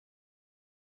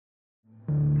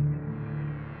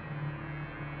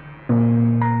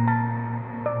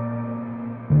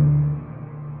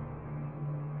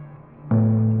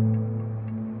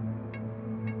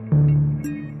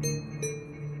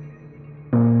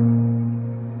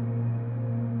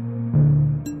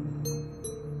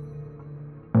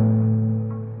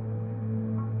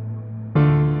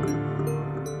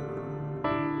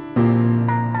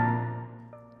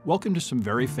Welcome to some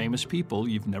very famous people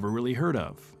you've never really heard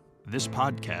of. This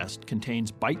podcast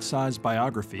contains bite-sized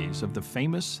biographies of the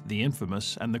famous, the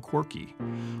infamous, and the quirky,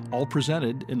 all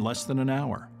presented in less than an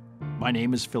hour. My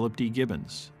name is Philip D.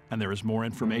 Gibbons, and there is more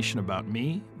information about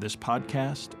me, this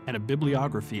podcast, and a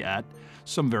bibliography at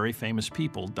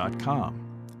someveryfamouspeople.com.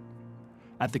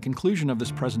 At the conclusion of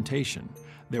this presentation,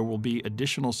 there will be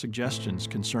additional suggestions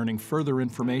concerning further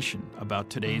information about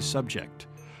today's subject,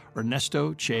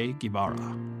 Ernesto Che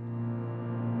Guevara.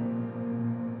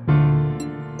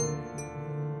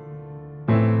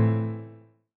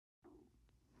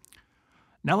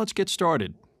 Now let's get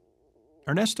started.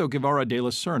 Ernesto Guevara de la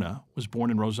Serna was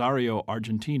born in Rosario,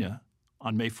 Argentina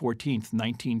on May 14,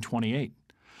 1928.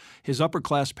 His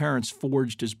upper-class parents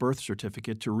forged his birth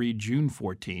certificate to read June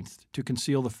 14th to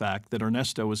conceal the fact that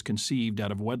Ernesto was conceived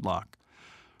out of wedlock.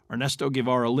 Ernesto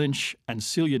Guevara Lynch and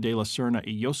Celia de la Serna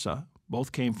y Llosa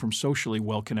both came from socially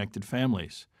well-connected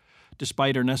families.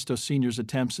 Despite Ernesto Sr.'s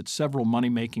attempts at several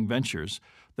money-making ventures,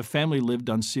 the family lived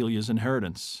on Celia's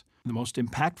inheritance. The most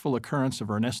impactful occurrence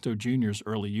of Ernesto Jr.'s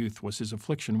early youth was his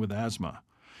affliction with asthma,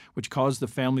 which caused the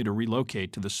family to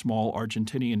relocate to the small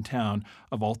Argentinian town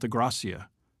of Altagracia,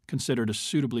 considered a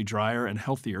suitably drier and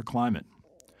healthier climate.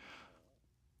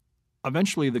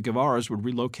 Eventually, the Guevaras would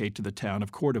relocate to the town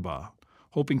of Cordoba,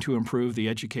 hoping to improve the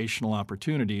educational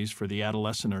opportunities for the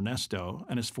adolescent Ernesto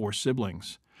and his four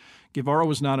siblings. Guevara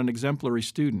was not an exemplary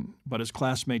student, but his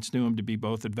classmates knew him to be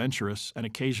both adventurous and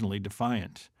occasionally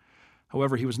defiant.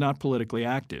 However, he was not politically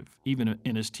active, even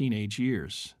in his teenage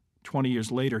years. 20 years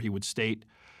later, he would state,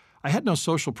 "I had no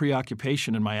social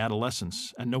preoccupation in my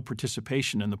adolescence and no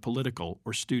participation in the political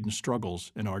or student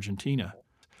struggles in Argentina."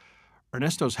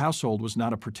 Ernesto's household was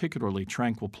not a particularly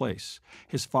tranquil place,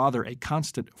 his father a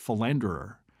constant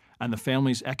philanderer, and the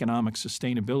family's economic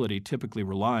sustainability typically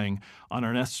relying on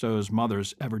Ernesto's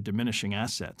mother's ever-diminishing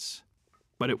assets.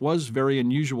 But it was very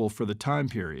unusual for the time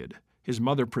period, his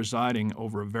mother presiding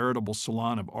over a veritable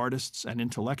salon of artists and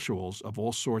intellectuals of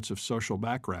all sorts of social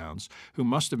backgrounds who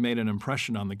must have made an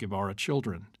impression on the Guevara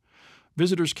children.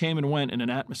 Visitors came and went in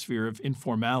an atmosphere of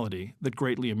informality that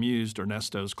greatly amused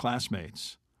Ernesto's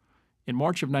classmates. In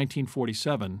March of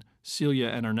 1947, Celia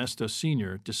and Ernesto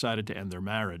Sr. decided to end their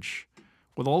marriage.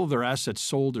 With all of their assets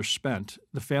sold or spent,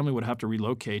 the family would have to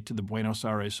relocate to the Buenos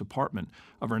Aires apartment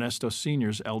of Ernesto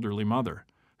Sr.'s elderly mother,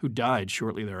 who died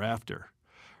shortly thereafter.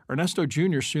 Ernesto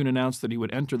Jr. soon announced that he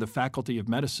would enter the Faculty of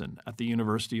Medicine at the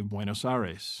University of Buenos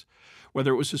Aires.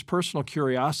 Whether it was his personal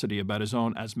curiosity about his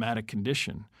own asthmatic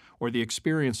condition or the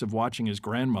experience of watching his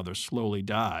grandmother slowly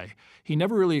die, he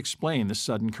never really explained this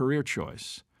sudden career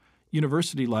choice.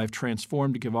 University life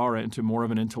transformed Guevara into more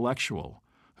of an intellectual,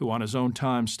 who on his own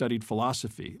time studied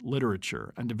philosophy,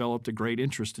 literature, and developed a great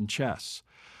interest in chess.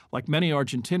 Like many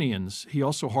Argentinians, he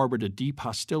also harbored a deep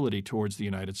hostility towards the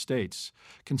United States,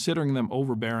 considering them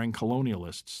overbearing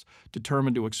colonialists,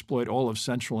 determined to exploit all of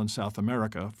Central and South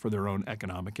America for their own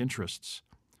economic interests.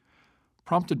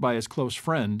 Prompted by his close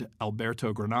friend,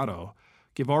 Alberto Granado,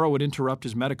 Guevara would interrupt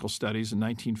his medical studies in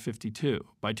 1952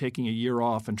 by taking a year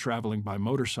off and traveling by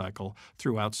motorcycle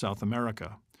throughout South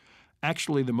America.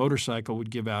 Actually, the motorcycle would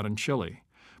give out in Chile,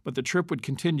 but the trip would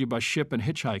continue by ship and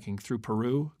hitchhiking through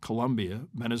Peru, Colombia,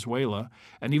 Venezuela,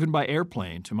 and even by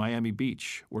airplane to Miami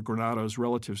Beach, where Granado's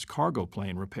relative's cargo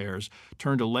plane repairs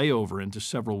turned a layover into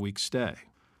several weeks' stay.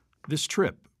 This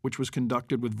trip, which was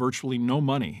conducted with virtually no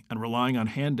money and relying on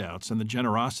handouts and the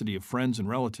generosity of friends and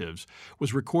relatives,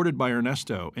 was recorded by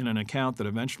Ernesto in an account that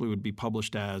eventually would be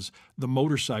published as The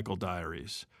Motorcycle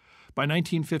Diaries. By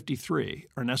 1953,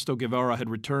 Ernesto Guevara had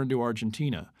returned to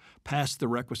Argentina, passed the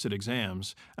requisite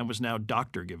exams, and was now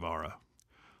Dr. Guevara.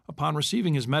 Upon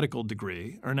receiving his medical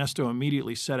degree, Ernesto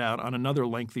immediately set out on another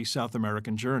lengthy South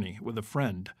American journey with a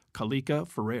friend, Calica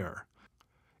Ferrer.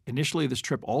 Initially, this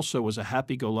trip also was a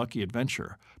happy-go-lucky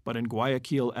adventure, but in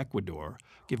Guayaquil, Ecuador,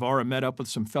 Guevara met up with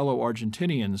some fellow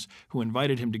Argentinians who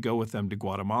invited him to go with them to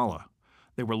Guatemala.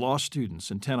 They were law students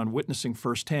intent on witnessing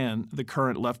firsthand the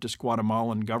current leftist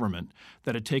Guatemalan government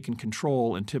that had taken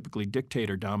control in typically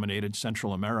dictator-dominated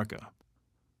Central America.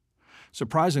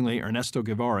 Surprisingly, Ernesto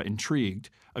Guevara, intrigued,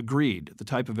 agreed, the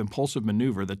type of impulsive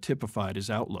maneuver that typified his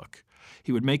outlook.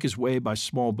 He would make his way by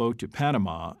small boat to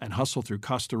Panama and hustle through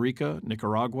Costa Rica,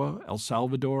 Nicaragua, El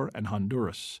Salvador, and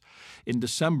Honduras. In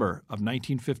December of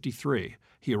 1953,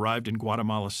 he arrived in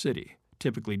Guatemala City,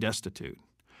 typically destitute.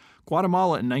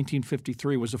 Guatemala in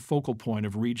 1953 was a focal point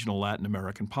of regional Latin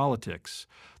American politics.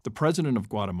 The president of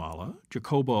Guatemala,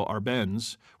 Jacobo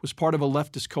Arbenz, was part of a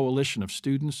leftist coalition of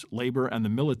students, labor, and the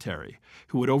military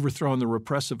who had overthrown the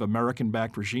repressive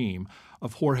American-backed regime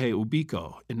of Jorge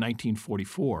Ubico in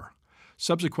 1944.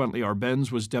 Subsequently,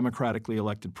 Arbenz was democratically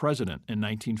elected president in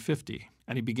 1950,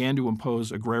 and he began to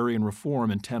impose agrarian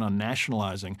reform intent on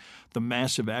nationalizing the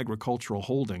massive agricultural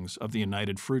holdings of the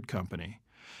United Fruit Company.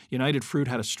 United Fruit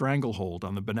had a stranglehold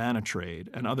on the banana trade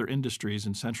and other industries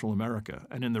in Central America,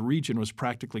 and in the region was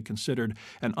practically considered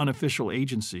an unofficial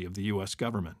agency of the U.S.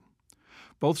 government.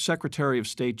 Both Secretary of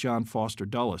State John Foster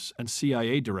Dulles and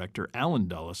CIA Director Allen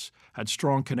Dulles had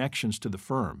strong connections to the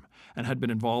firm and had been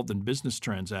involved in business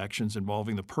transactions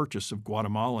involving the purchase of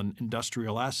Guatemalan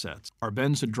industrial assets.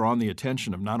 Arbenz had drawn the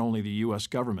attention of not only the U.S.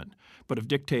 government, but of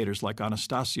dictators like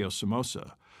Anastasio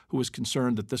Somoza, who was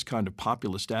concerned that this kind of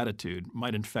populist attitude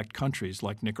might infect countries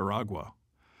like Nicaragua.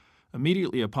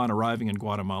 Immediately upon arriving in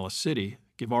Guatemala City,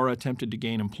 Guevara attempted to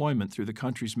gain employment through the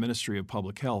country's Ministry of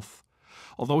Public Health.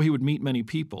 Although he would meet many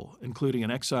people, including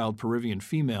an exiled Peruvian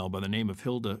female by the name of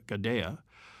Hilda Gadea,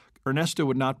 Ernesto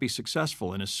would not be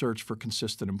successful in his search for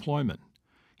consistent employment.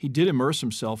 He did immerse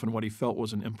himself in what he felt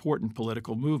was an important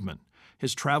political movement,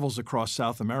 his travels across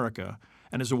South America,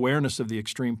 and his awareness of the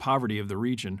extreme poverty of the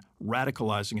region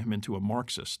radicalizing him into a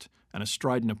Marxist and a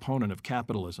strident opponent of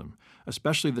capitalism,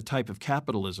 especially the type of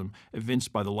capitalism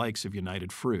evinced by the likes of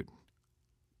United Fruit.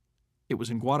 It was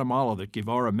in Guatemala that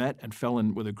Guevara met and fell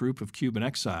in with a group of Cuban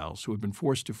exiles who had been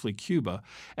forced to flee Cuba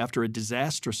after a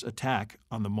disastrous attack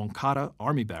on the Moncada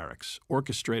army barracks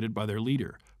orchestrated by their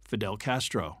leader, Fidel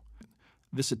Castro.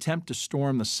 This attempt to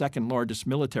storm the second-largest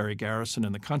military garrison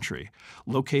in the country,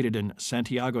 located in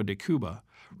Santiago de Cuba,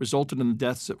 resulted in the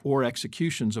deaths or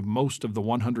executions of most of the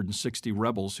 160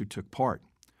 rebels who took part.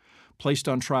 Placed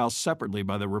on trial separately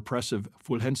by the repressive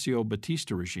Fulgencio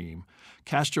Batista regime,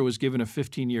 Castro was given a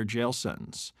 15-year jail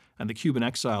sentence, and the Cuban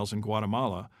exiles in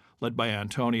Guatemala, led by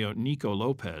Antonio Nico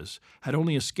Lopez, had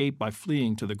only escaped by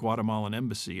fleeing to the Guatemalan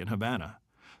embassy in Havana.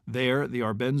 There, the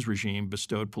Arbenz regime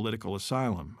bestowed political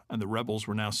asylum, and the rebels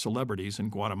were now celebrities in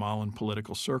Guatemalan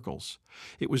political circles.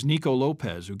 It was Nico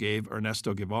Lopez who gave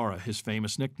Ernesto Guevara his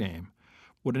famous nickname.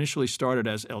 What initially started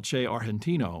as El Che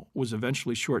Argentino was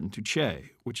eventually shortened to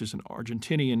Che, which is an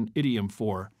Argentinian idiom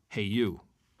for, "Hey you."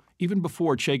 Even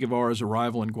before Che Guevara's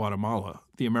arrival in Guatemala,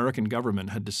 the American government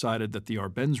had decided that the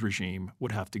Arbenz regime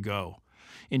would have to go.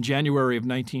 In January of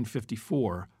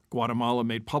 1954, Guatemala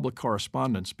made public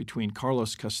correspondence between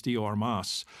Carlos Castillo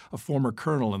Armas, a former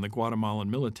colonel in the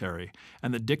Guatemalan military,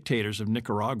 and the dictators of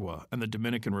Nicaragua and the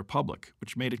Dominican Republic,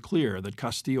 which made it clear that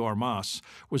Castillo Armas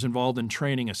was involved in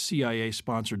training a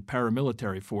CIA-sponsored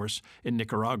paramilitary force in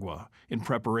Nicaragua in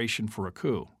preparation for a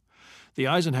coup. The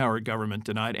Eisenhower government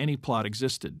denied any plot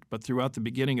existed, but throughout the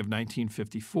beginning of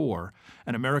 1954,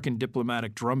 an American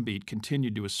diplomatic drumbeat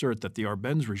continued to assert that the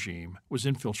Arbenz regime was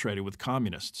infiltrated with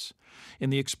communists. In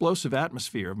the explosive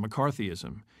atmosphere of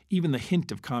McCarthyism, even the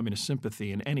hint of communist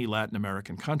sympathy in any Latin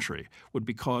American country would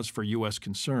be cause for U.S.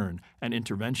 concern and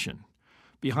intervention.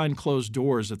 Behind closed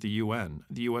doors at the UN,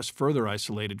 the U.S. further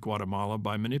isolated Guatemala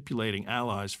by manipulating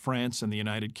allies France and the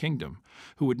United Kingdom,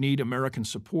 who would need American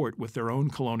support with their own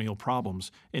colonial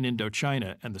problems in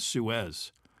Indochina and the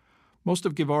Suez. Most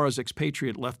of Guevara's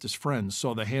expatriate leftist friends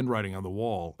saw the handwriting on the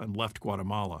wall and left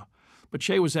Guatemala. But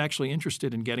Che was actually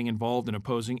interested in getting involved in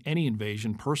opposing any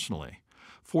invasion personally.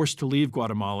 Forced to leave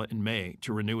Guatemala in May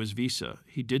to renew his visa,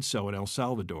 he did so in El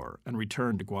Salvador and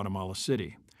returned to Guatemala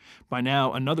City. By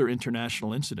now, another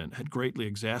international incident had greatly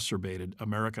exacerbated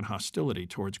American hostility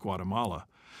towards Guatemala.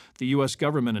 The U.S.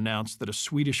 government announced that a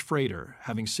Swedish freighter,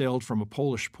 having sailed from a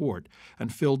Polish port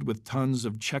and filled with tons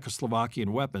of Czechoslovakian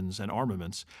weapons and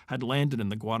armaments, had landed in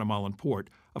the Guatemalan port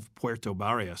of Puerto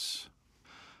Barrios.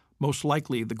 Most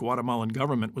likely, the Guatemalan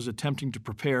government was attempting to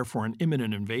prepare for an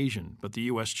imminent invasion, but the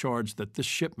U.S. charged that this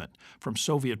shipment from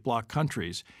Soviet bloc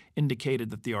countries indicated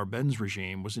that the Arbenz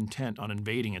regime was intent on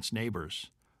invading its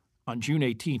neighbors. On June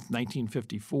 18,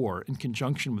 1954, in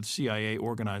conjunction with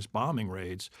CIA-organized bombing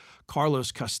raids,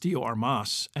 Carlos Castillo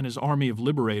Armas and his army of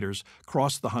liberators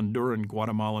crossed the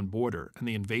Honduran-Guatemalan border, and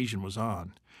the invasion was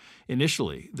on.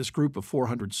 Initially, this group of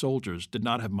 400 soldiers did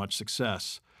not have much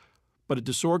success, But a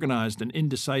disorganized and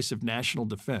indecisive national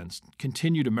defense,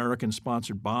 continued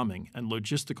American-sponsored bombing and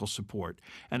logistical support,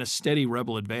 and a steady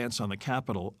rebel advance on the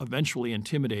capital eventually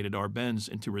intimidated Arbenz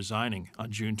into resigning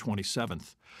on June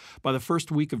 27th. By the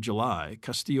first week of July,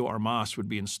 Castillo Armas would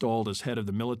be installed as head of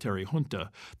the military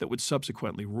junta that would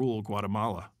subsequently rule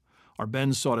Guatemala.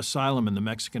 Arbenz sought asylum in the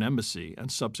Mexican embassy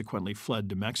and subsequently fled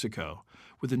to Mexico.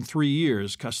 Within 3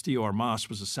 years, Castillo Armas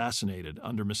was assassinated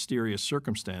under mysterious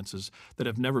circumstances that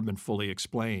have never been fully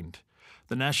explained.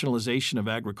 The nationalization of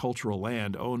agricultural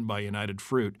land owned by United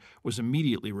Fruit was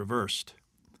immediately reversed.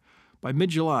 By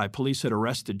mid-July, police had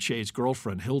arrested Che's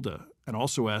girlfriend, Hilda, and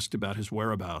also asked about his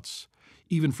whereabouts.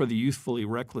 Even for the youthfully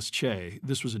reckless Che,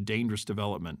 this was a dangerous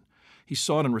development. He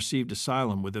sought and received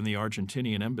asylum within the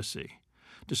Argentinian embassy.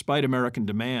 Despite American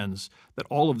demands that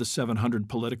all of the 700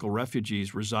 political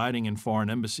refugees residing in foreign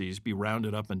embassies be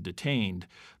rounded up and detained,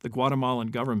 the Guatemalan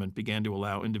government began to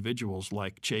allow individuals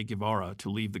like Che Guevara to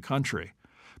leave the country.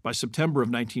 By September of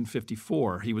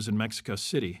 1954, he was in Mexico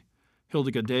City.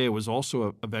 Hilda Gadea was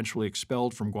also eventually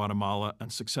expelled from Guatemala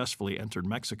and successfully entered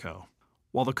Mexico.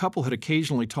 While the couple had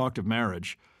occasionally talked of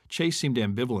marriage, Che seemed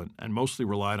ambivalent and mostly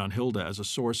relied on Hilda as a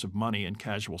source of money and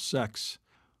casual sex.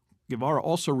 Guevara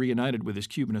also reunited with his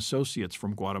Cuban associates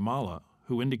from Guatemala,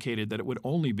 who indicated that it would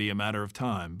only be a matter of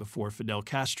time before Fidel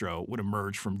Castro would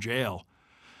emerge from jail.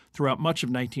 Throughout much of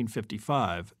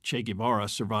 1955, Che Guevara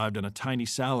survived on a tiny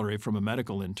salary from a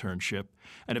medical internship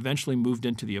and eventually moved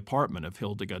into the apartment of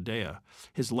Hilda Gadea,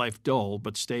 his life dull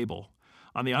but stable.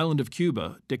 On the island of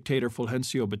Cuba, dictator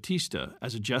Fulgencio Batista,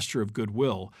 as a gesture of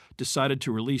goodwill, decided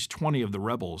to release 20 of the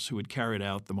rebels who had carried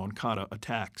out the Moncada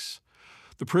attacks.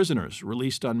 The prisoners,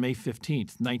 released on May 15,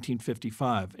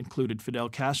 1955, included Fidel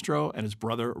Castro and his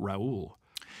brother Raúl.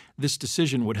 This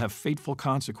decision would have fateful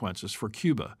consequences for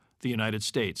Cuba, the United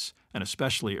States, and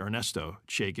especially Ernesto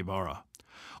Che Guevara.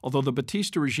 Although the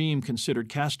Batista regime considered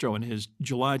Castro and his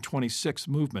July 26th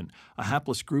movement a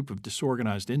hapless group of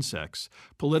disorganized insects,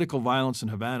 political violence in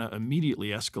Havana immediately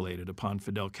escalated upon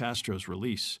Fidel Castro's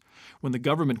release. When the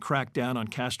government cracked down on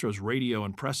Castro's radio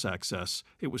and press access,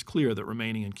 it was clear that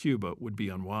remaining in Cuba would be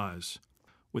unwise.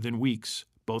 Within weeks,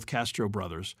 both Castro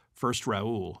brothers, first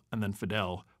Raúl and then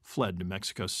Fidel, fled to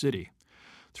Mexico City.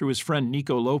 Through his friend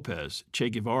Nico Lopez, Che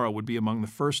Guevara would be among the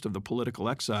first of the political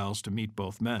exiles to meet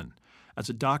both men. As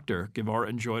a doctor, Guevara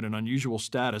enjoyed an unusual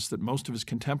status that most of his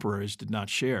contemporaries did not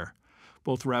share.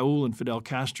 Both Raúl and Fidel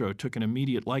Castro took an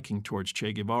immediate liking towards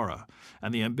Che Guevara,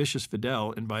 and the ambitious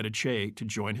Fidel invited Che to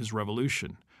join his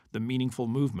revolution, the meaningful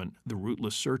movement the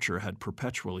rootless searcher had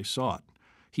perpetually sought.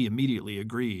 He immediately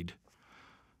agreed.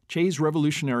 Che's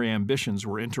revolutionary ambitions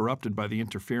were interrupted by the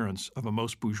interference of a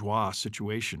most bourgeois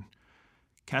situation.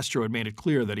 Castro had made it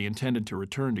clear that he intended to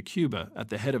return to Cuba at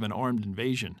the head of an armed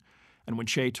invasion, and when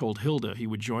Che told Hilda he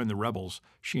would join the rebels,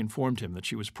 she informed him that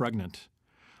she was pregnant.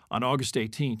 On August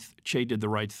 18th, Che did the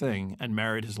right thing and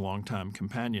married his longtime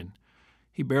companion.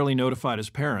 He barely notified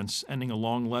his parents, ending a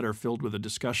long letter filled with a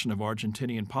discussion of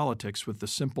Argentinian politics with the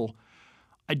simple,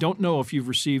 "I don't know if you've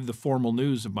received the formal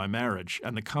news of my marriage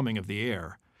and the coming of the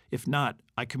heir. If not,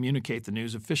 I communicate the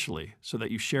news officially so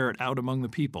that you share it out among the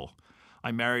people.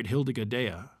 I married Hilda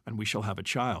Gadea, and we shall have a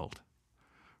child."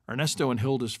 Ernesto and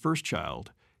Hilda's first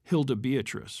child, Hilda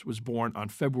Beatrice, was born on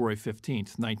February 15,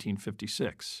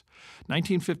 1956.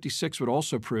 1956 would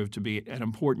also prove to be an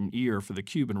important year for the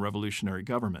Cuban revolutionary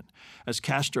government, as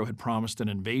Castro had promised an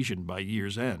invasion by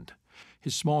year's end.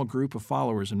 His small group of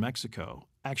followers in Mexico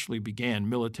actually began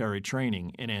military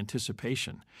training in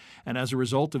anticipation, and as a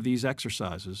result of these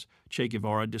exercises, Che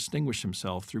Guevara distinguished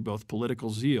himself through both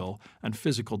political zeal and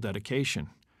physical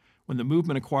dedication. When the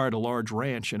movement acquired a large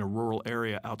ranch in a rural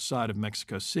area outside of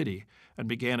Mexico City and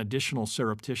began additional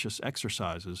surreptitious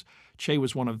exercises, Che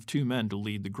was one of 2 men to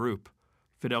lead the group.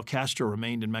 Fidel Castro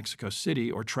remained in Mexico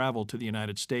City or traveled to the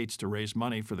United States to raise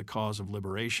money for the cause of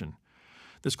liberation.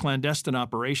 This clandestine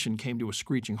operation came to a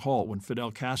screeching halt when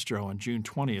Fidel Castro on June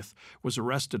 20th was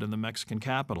arrested in the Mexican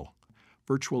capital.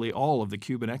 Virtually all of the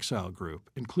Cuban exile group,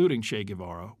 including Che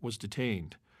Guevara, was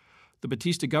detained. The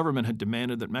Batista government had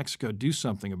demanded that Mexico do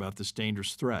something about this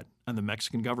dangerous threat, and the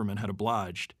Mexican government had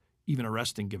obliged, even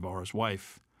arresting Guevara's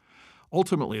wife.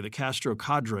 Ultimately, the Castro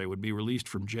cadre would be released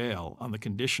from jail on the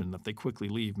condition that they quickly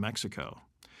leave Mexico.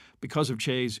 Because of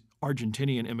Che's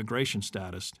Argentinian immigration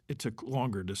status, it took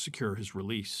longer to secure his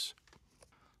release.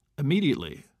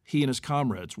 Immediately, he and his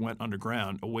comrades went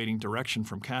underground, awaiting direction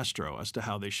from Castro as to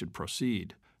how they should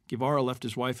proceed. Guevara left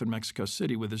his wife in Mexico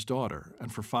City with his daughter,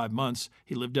 and for 5 months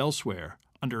he lived elsewhere,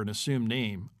 under an assumed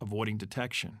name, avoiding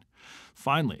detection.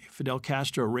 Finally, Fidel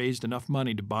Castro raised enough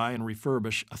money to buy and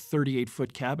refurbish a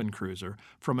 38-foot cabin cruiser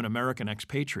from an American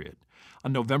expatriate.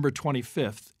 On November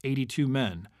 25th, 82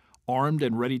 men, armed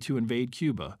and ready to invade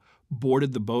Cuba,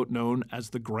 boarded the boat known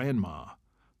as the Grandma.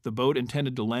 The boat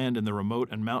intended to land in the remote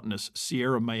and mountainous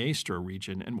Sierra Maestra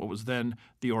region in what was then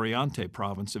the Oriente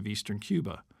province of eastern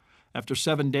Cuba. After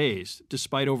 7 days,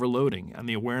 despite overloading and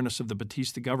the awareness of the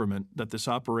Batista government that this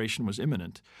operation was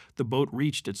imminent, the boat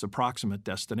reached its approximate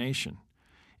destination.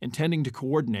 Intending to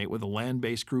coordinate with a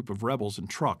land-based group of rebels and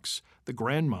trucks, the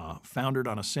Grandma foundered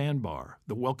on a sandbar,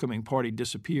 the welcoming party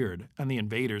disappeared, and the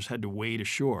invaders had to wade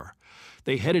ashore.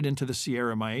 They headed into the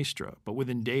Sierra Maestra, but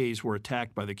within days were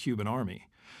attacked by the Cuban army.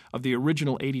 Of the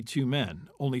original 82 men,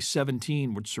 only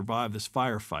 17 would survive this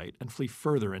firefight and flee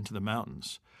further into the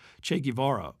mountains. Che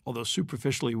Guevara, although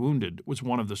superficially wounded, was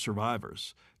one of the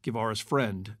survivors. Guevara's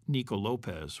friend, Nico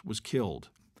Lopez, was killed.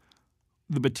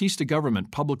 The Batista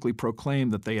government publicly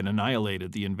proclaimed that they had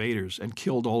annihilated the invaders and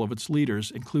killed all of its leaders,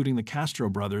 including the Castro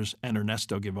brothers and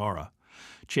Ernesto Guevara.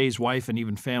 Che's wife and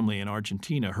even family in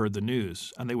Argentina heard the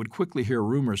news, and they would quickly hear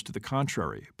rumors to the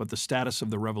contrary, but the status of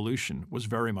the revolution was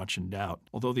very much in doubt.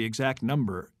 Although the exact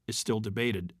number is still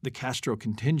debated, the Castro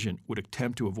contingent would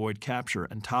attempt to avoid capture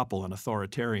and topple an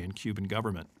authoritarian Cuban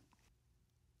government.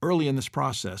 Early in this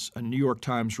process, a New York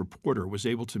Times reporter was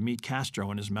able to meet Castro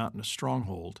in his mountainous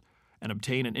stronghold and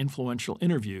obtain an influential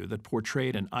interview that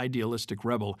portrayed an idealistic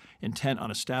rebel intent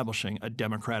on establishing a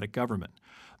democratic government,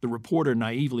 the reporter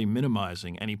naively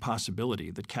minimizing any possibility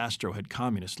that Castro had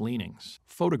communist leanings.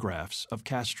 Photographs of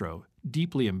Castro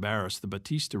deeply embarrassed the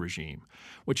Batista regime,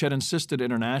 which had insisted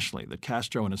internationally that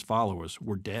Castro and his followers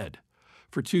were dead.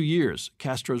 For 2 years,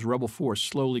 Castro's rebel force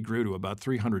slowly grew to about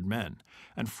 300 men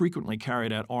and frequently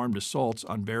carried out armed assaults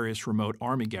on various remote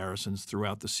army garrisons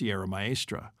throughout the Sierra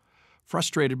Maestra.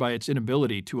 Frustrated by its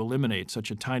inability to eliminate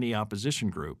such a tiny opposition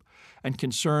group, and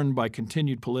concerned by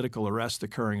continued political arrests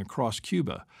occurring across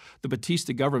Cuba, the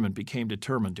Batista government became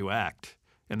determined to act.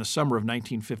 In the summer of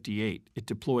 1958, it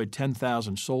deployed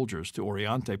 10,000 soldiers to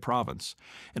Oriente province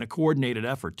in a coordinated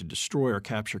effort to destroy or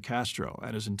capture Castro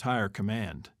and his entire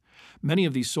command. Many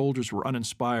of these soldiers were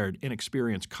uninspired,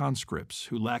 inexperienced conscripts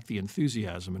who lacked the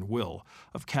enthusiasm and will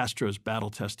of Castro's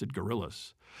battle-tested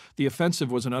guerrillas. The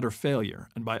offensive was an utter failure,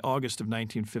 and by August of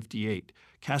 1958,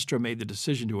 Castro made the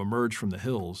decision to emerge from the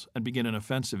hills and begin an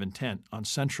offensive intent on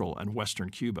central and western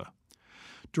Cuba.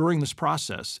 During this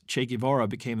process, Che Guevara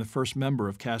became the first member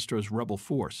of Castro's rebel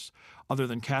force, other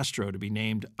than Castro to be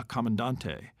named a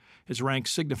comandante, his rank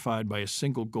signified by a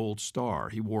single gold star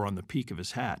he wore on the peak of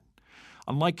his hat.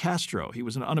 Unlike Castro, he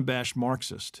was an unabashed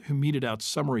Marxist who meted out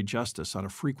summary justice on a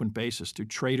frequent basis to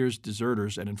traitors,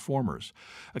 deserters, and informers,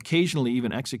 occasionally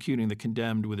even executing the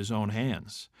condemned with his own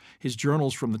hands. His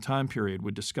journals from the time period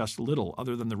would discuss little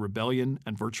other than the rebellion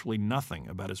and virtually nothing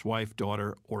about his wife,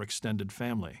 daughter, or extended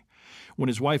family. When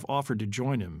his wife offered to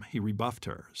join him, he rebuffed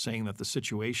her, saying that the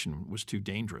situation was too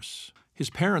dangerous. His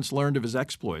parents learned of his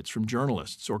exploits from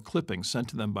journalists or clippings sent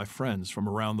to them by friends from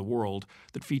around the world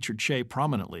that featured Che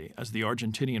prominently as the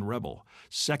Argentinian rebel,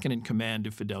 second in command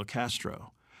to Fidel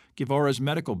Castro. Guevara's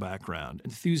medical background,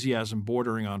 enthusiasm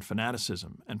bordering on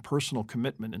fanaticism, and personal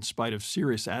commitment in spite of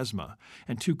serious asthma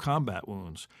and 2 combat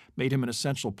wounds made him an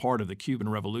essential part of the Cuban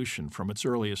Revolution from its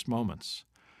earliest moments.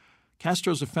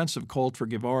 Castro's offensive called for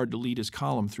Guevara to lead his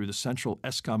column through the central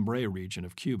Escambray region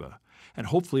of Cuba, and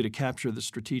hopefully to capture the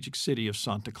strategic city of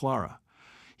Santa Clara.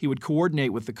 He would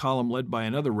coordinate with the column led by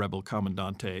another rebel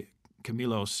comandante,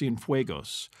 Camilo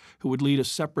Cienfuegos, who would lead a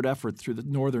separate effort through the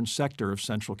northern sector of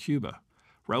central Cuba.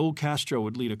 Raul Castro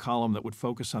would lead a column that would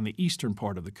focus on the eastern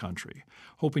part of the country,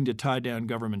 hoping to tie down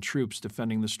government troops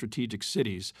defending the strategic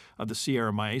cities of the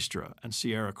Sierra Maestra and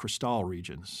Sierra Cristal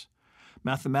regions.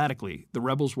 Mathematically, the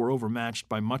rebels were overmatched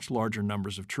by much larger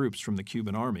numbers of troops from the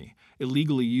Cuban army,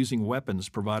 illegally using weapons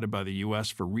provided by the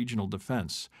U.S. for regional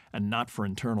defense and not for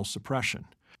internal suppression.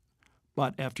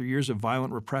 But after years of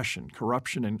violent repression,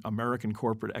 corruption, and American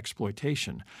corporate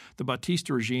exploitation, the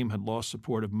Batista regime had lost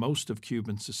support of most of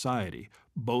Cuban society,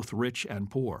 both rich and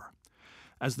poor.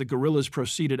 As the guerrillas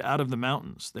proceeded out of the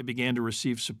mountains, they began to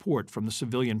receive support from the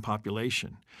civilian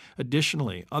population.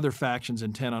 Additionally, other factions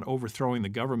intent on overthrowing the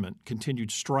government continued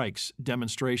strikes,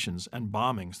 demonstrations, and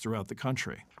bombings throughout the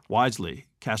country. Wisely,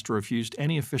 Castro refused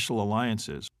any official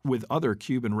alliances with other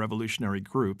Cuban revolutionary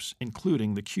groups,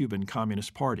 including the Cuban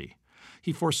Communist Party.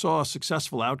 He foresaw a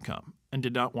successful outcome and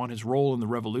did not want his role in the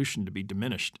revolution to be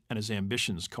diminished and his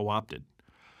ambitions co-opted.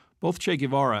 Both Che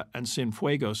Guevara and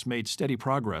Cienfuegos made steady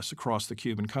progress across the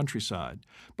Cuban countryside.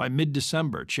 By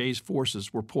mid-December, Che's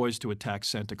forces were poised to attack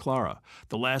Santa Clara,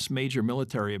 the last major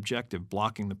military objective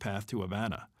blocking the path to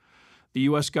Havana. The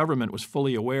U.S. government was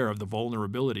fully aware of the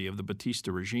vulnerability of the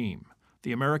Batista regime.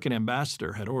 The American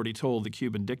ambassador had already told the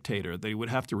Cuban dictator that he would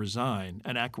have to resign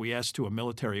and acquiesce to a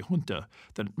military junta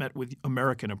that met with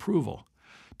American approval.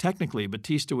 Technically,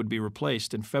 Batista would be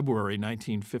replaced in February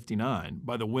 1959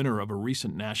 by the winner of a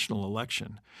recent national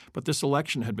election, but this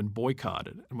election had been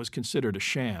boycotted and was considered a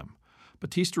sham.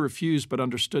 Batista refused but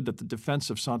understood that the defense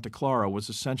of Santa Clara was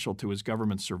essential to his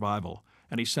government's survival,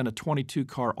 and he sent a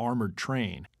 22-car armored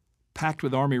train, packed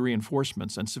with Army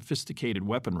reinforcements and sophisticated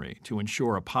weaponry, to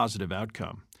ensure a positive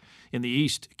outcome. In the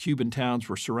east, Cuban towns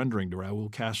were surrendering to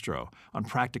Raul Castro on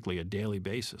practically a daily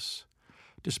basis.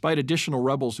 Despite additional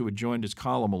rebels who had joined his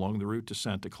column along the route to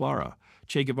Santa Clara,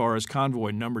 Che Guevara's convoy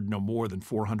numbered no more than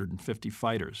 450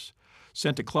 fighters.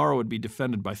 Santa Clara would be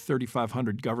defended by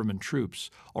 3,500 government troops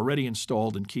already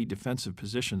installed in key defensive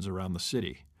positions around the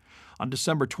city. On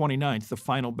December 29th, the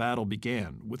final battle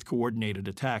began, with coordinated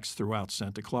attacks throughout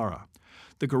Santa Clara.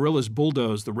 The guerrillas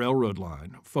bulldozed the railroad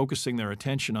line, focusing their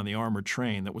attention on the armored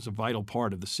train that was a vital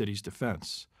part of the city's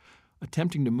defense.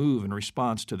 Attempting to move in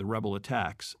response to the rebel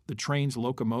attacks, the train's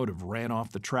locomotive ran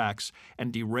off the tracks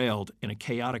and derailed in a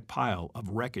chaotic pile of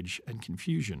wreckage and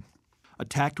confusion.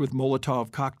 Attacked with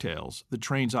Molotov cocktails, the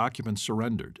train's occupants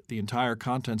surrendered, the entire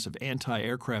contents of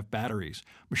anti-aircraft batteries,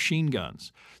 machine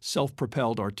guns,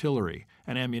 self-propelled artillery,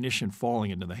 and ammunition falling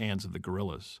into the hands of the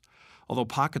guerrillas. Although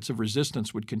pockets of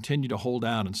resistance would continue to hold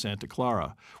out in Santa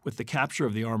Clara, with the capture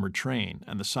of the armored train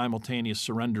and the simultaneous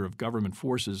surrender of government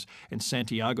forces in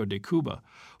Santiago de Cuba,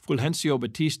 Fulgencio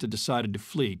Batista decided to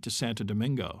flee to Santo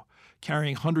Domingo.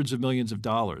 Carrying hundreds of millions of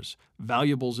dollars,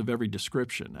 valuables of every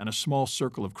description, and a small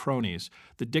circle of cronies,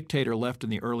 the dictator left in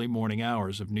the early morning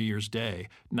hours of New Year's Day,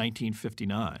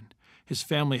 1959. His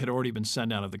family had already been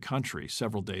sent out of the country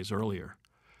several days earlier.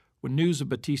 When news of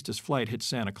Batista's flight hit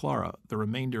Santa Clara, the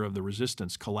remainder of the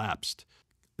resistance collapsed.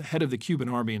 The head of the Cuban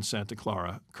army in Santa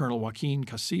Clara, Colonel Joaquin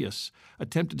Casillas,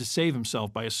 attempted to save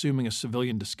himself by assuming a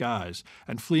civilian disguise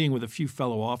and fleeing with a few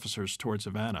fellow officers towards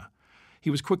Havana. He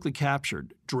was quickly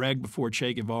captured, dragged before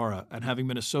Che Guevara, and having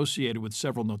been associated with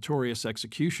several notorious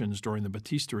executions during the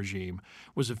Batista regime,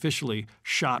 was officially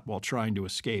shot while trying to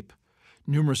escape.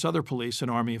 Numerous other police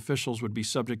and army officials would be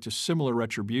subject to similar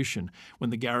retribution when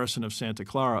the garrison of Santa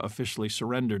Clara officially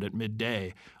surrendered at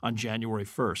midday on January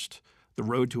 1st. The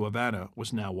road to Havana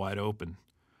was now wide open.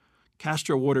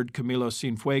 Castro ordered Camilo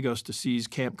Cienfuegos to seize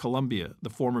Camp Colombia,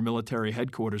 the former military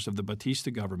headquarters of the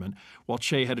Batista government, while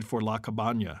Che headed for La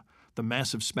Cabaña, the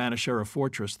massive Spanish-era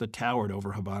fortress that towered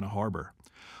over Havana Harbor.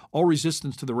 All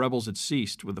resistance to the rebels had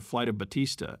ceased with the flight of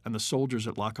Batista, and the soldiers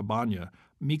at La Cabaña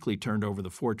meekly turned over the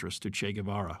fortress to Che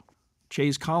Guevara.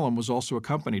 Che's column was also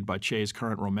accompanied by Che's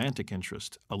current romantic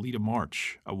interest, Alida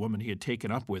March, a woman he had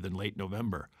taken up with in late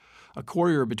November. A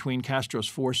courier between Castro's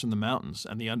force in the mountains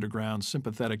and the underground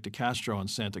sympathetic to Castro in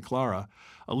Santa Clara,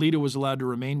 Alida was allowed to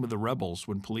remain with the rebels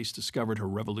when police discovered her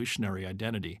revolutionary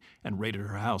identity and raided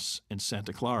her house in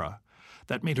Santa Clara.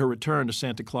 That made her return to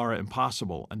Santa Clara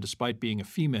impossible, and despite being a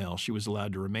female, she was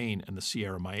allowed to remain in the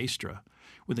Sierra Maestra.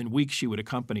 Within weeks, she would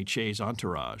accompany Che's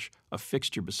entourage, a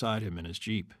fixture beside him in his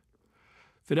Jeep.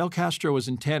 Fidel Castro was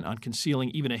intent on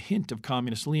concealing even a hint of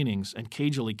communist leanings and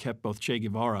cagily kept both Che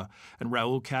Guevara and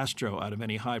Raul Castro out of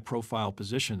any high-profile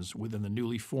positions within the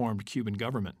newly formed Cuban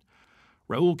government.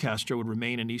 Raul Castro would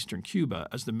remain in eastern Cuba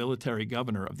as the military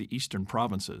governor of the eastern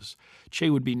provinces.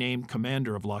 Che would be named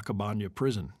commander of La Cabaña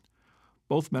prison.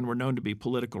 Both men were known to be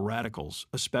political radicals,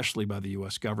 especially by the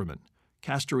U.S. government.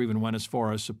 Castro even went as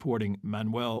far as supporting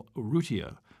Manuel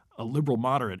Urrutia, a liberal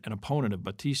moderate and opponent of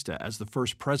Batista, as the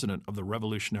first president of the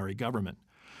revolutionary government.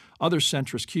 Other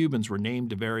centrist Cubans were named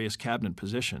to various cabinet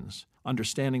positions,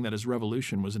 understanding that his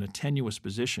revolution was in a tenuous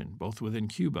position both within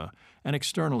Cuba and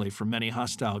externally from many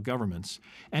hostile governments,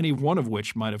 any one of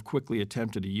which might have quickly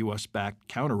attempted a U.S.-backed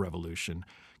counter-revolution.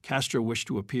 Castro wished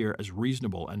to appear as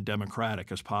reasonable and democratic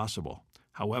as possible.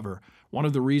 However, one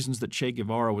of the reasons that Che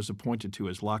Guevara was appointed to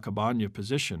his La Cabaña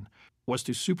position was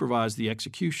to supervise the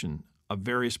execution of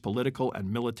various political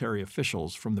and military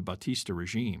officials from the Batista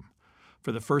regime.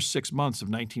 For the first 6 months of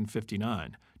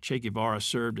 1959, Che Guevara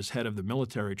served as head of the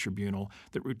military tribunal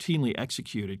that routinely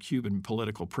executed Cuban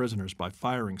political prisoners by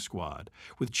firing squad,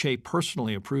 with Che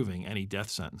personally approving any death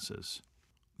sentences.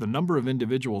 The number of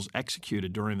individuals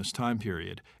executed during this time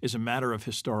period is a matter of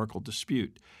historical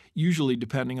dispute, usually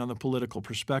depending on the political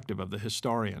perspective of the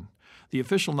historian. The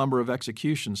official number of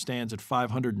executions stands at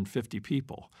 550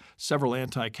 people. Several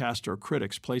anti-Castro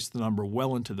critics place the number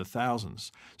well into the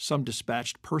thousands, some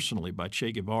dispatched personally by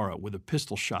Che Guevara with a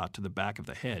pistol shot to the back of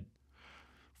the head.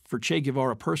 For Che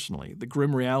Guevara personally, the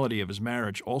grim reality of his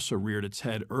marriage also reared its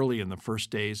head early in the first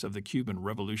days of the Cuban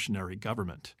revolutionary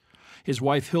government. His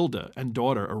wife Hilda and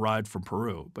daughter arrived from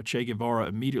Peru, but Che Guevara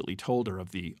immediately told her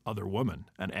of the other woman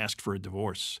and asked for a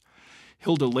divorce.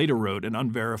 Hilda later wrote an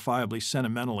unverifiably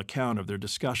sentimental account of their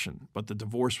discussion, but the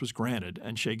divorce was granted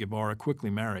and Che Guevara quickly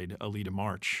married Alida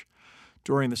March.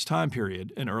 During this time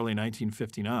period, in early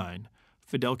 1959,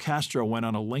 Fidel Castro went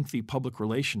on a lengthy public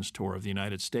relations tour of the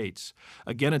United States,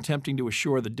 again attempting to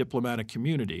assure the diplomatic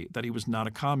community that he was not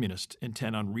a communist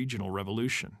intent on regional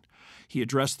revolution. He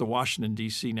addressed the Washington,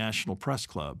 D.C. National Press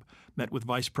Club, met with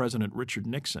Vice President Richard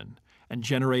Nixon, and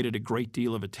generated a great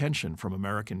deal of attention from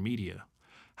American media.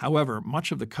 However,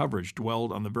 much of the coverage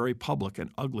dwelled on the very public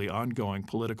and ugly ongoing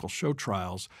political show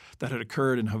trials that had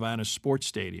occurred in Havana's sports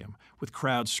stadium, with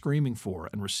crowds screaming for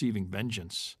and receiving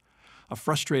vengeance. A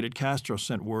frustrated Castro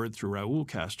sent word through Raul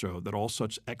Castro that all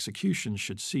such executions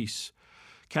should cease.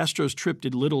 Castro's trip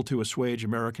did little to assuage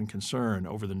American concern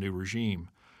over the new regime.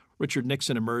 Richard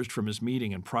Nixon emerged from his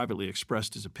meeting and privately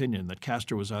expressed his opinion that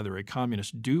Castro was either a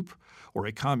communist dupe or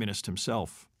a communist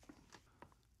himself.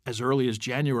 As early as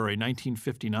January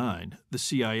 1959, the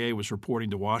CIA was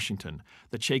reporting to Washington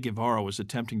that Che Guevara was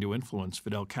attempting to influence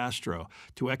Fidel Castro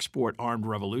to export armed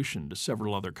revolution to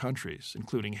several other countries,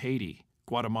 including Haiti,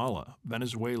 Guatemala,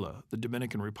 Venezuela, the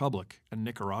Dominican Republic, and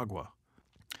Nicaragua.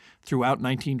 Throughout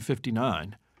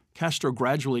 1959, Castro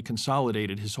gradually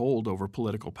consolidated his hold over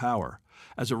political power.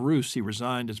 As a ruse, he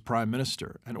resigned as prime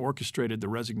minister and orchestrated the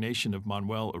resignation of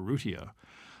Manuel Urrutia,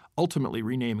 ultimately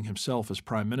renaming himself as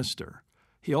prime minister.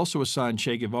 He also assigned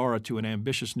Che Guevara to an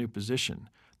ambitious new position,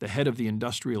 the head of the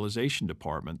industrialization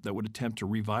department that would attempt to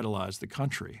revitalize the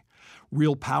country.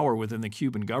 Real power within the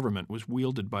Cuban government was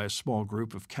wielded by a small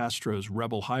group of Castro's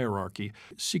rebel hierarchy,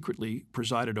 secretly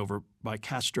presided over by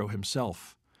Castro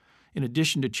himself. In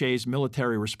addition to Che's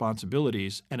military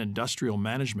responsibilities and industrial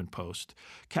management post,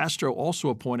 Castro also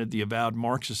appointed the avowed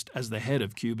Marxist as the head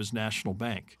of Cuba's national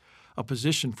bank, a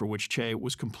position for which Che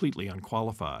was completely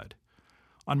unqualified.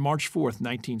 On March 4,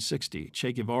 1960,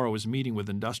 Che Guevara was meeting with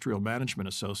industrial management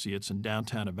associates in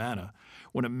downtown Havana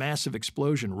when a massive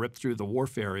explosion ripped through the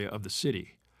wharf area of the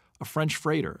city. A French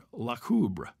freighter, La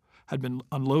Coubre, had been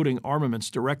unloading armaments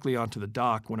directly onto the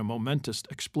dock when a momentous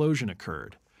explosion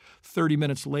occurred. 30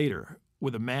 minutes later,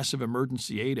 with a massive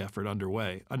emergency aid effort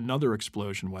underway, another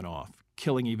explosion went off,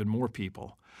 killing even more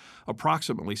people.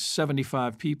 Approximately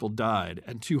 75 people died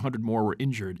and 200 more were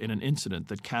injured in an incident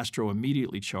that Castro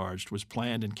immediately charged was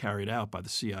planned and carried out by the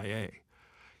CIA.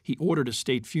 He ordered a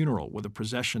state funeral with a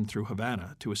procession through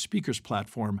Havana to a speaker's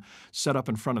platform set up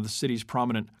in front of the city's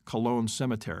prominent Colón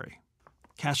cemetery.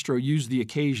 Castro used the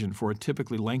occasion for a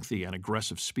typically lengthy and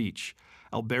aggressive speech.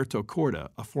 Alberto Corda,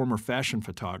 a former fashion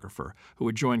photographer who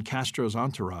had joined Castro's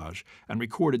entourage and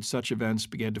recorded such events,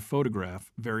 began to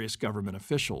photograph various government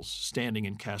officials standing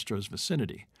in Castro's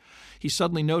vicinity. He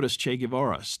suddenly noticed Che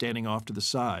Guevara standing off to the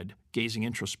side, gazing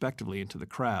introspectively into the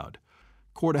crowd.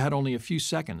 Corda had only a few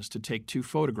seconds to take 2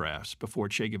 photographs before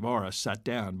Che Guevara sat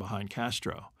down behind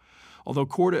Castro. Although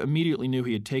Corda immediately knew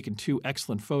he had taken 2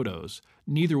 excellent photos,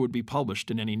 neither would be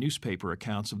published in any newspaper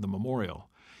accounts of the memorial.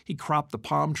 He cropped the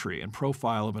palm tree and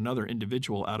profile of another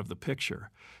individual out of the picture,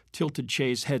 tilted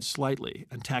Che's head slightly,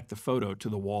 and tacked the photo to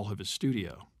the wall of his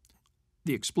studio.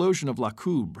 The explosion of La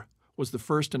Coubre was the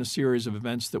first in a series of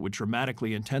events that would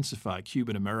dramatically intensify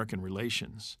Cuban-American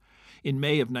relations. In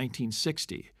May of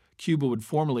 1960, Cuba would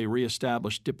formally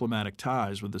reestablish diplomatic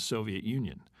ties with the Soviet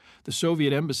Union. The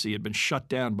Soviet embassy had been shut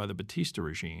down by the Batista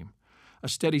regime. A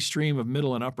steady stream of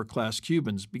middle and upper-class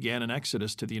Cubans began an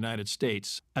exodus to the United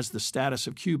States as the status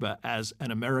of Cuba as an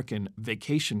American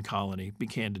vacation colony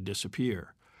began to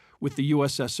disappear. With the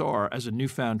USSR as a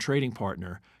newfound trading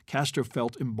partner, Castro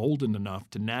felt emboldened enough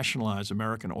to nationalize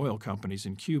American oil companies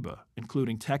in Cuba,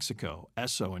 including Texaco,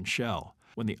 Esso, and Shell.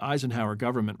 When the Eisenhower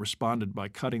government responded by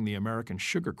cutting the American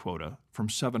sugar quota from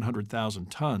 700,000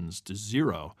 tons to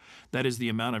 0, that is the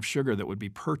amount of sugar that would be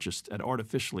purchased at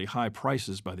artificially high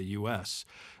prices by the U.S.,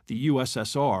 the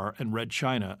USSR and Red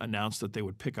China announced that they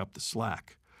would pick up the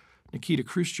slack. Nikita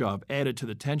Khrushchev added to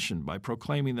the tension by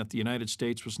proclaiming that the United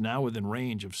States was now within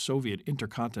range of Soviet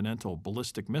intercontinental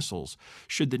ballistic missiles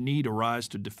should the need arise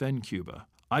to defend Cuba,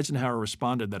 Eisenhower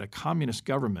responded that a communist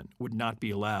government would not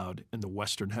be allowed in the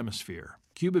Western Hemisphere.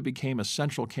 Cuba became a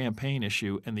central campaign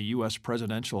issue in the U.S.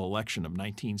 presidential election of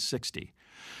 1960.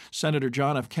 Senator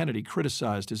John F. Kennedy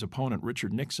criticized his opponent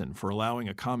Richard Nixon for allowing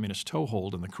a communist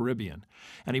toehold in the Caribbean,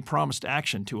 and he promised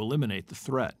action to eliminate the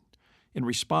threat. In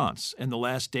response, in the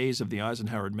last days of the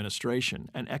Eisenhower administration,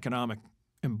 an economic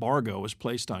embargo was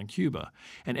placed on Cuba,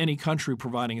 and any country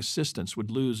providing assistance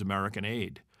would lose American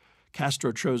aid.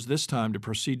 Castro chose this time to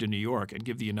proceed to New York and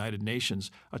give the United Nations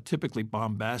a typically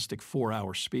bombastic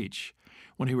 4-hour speech.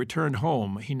 When he returned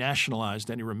home, he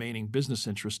nationalized any remaining business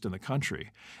interest in the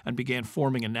country and began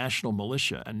forming a national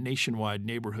militia and nationwide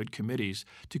neighborhood committees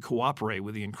to cooperate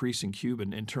with the increasing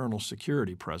Cuban internal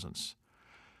security presence.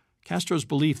 Castro's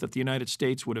belief that the United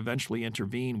States would eventually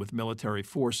intervene with military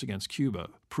force against Cuba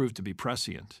proved to be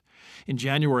prescient. In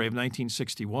January of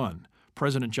 1961,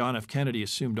 President John F. Kennedy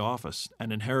assumed office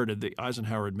and inherited the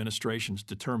Eisenhower administration's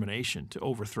determination to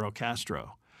overthrow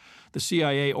Castro. The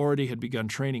CIA already had begun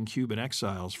training Cuban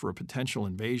exiles for a potential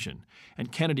invasion,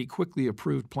 and Kennedy quickly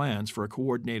approved plans for a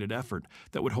coordinated effort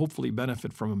that would hopefully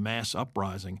benefit from a mass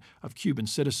uprising of Cuban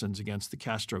citizens against the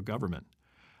Castro government.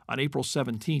 On April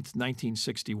 17,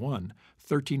 1961,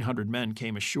 1,300 men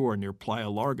came ashore near Playa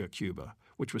Larga, Cuba,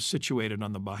 which was situated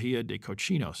on the Bahia de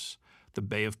Cochinos, the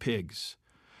Bay of Pigs.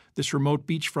 This remote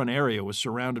beachfront area was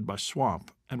surrounded by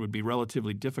swamp and would be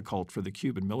relatively difficult for the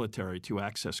Cuban military to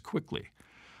access quickly.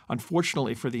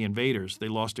 Unfortunately for the invaders, they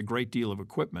lost a great deal of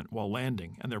equipment while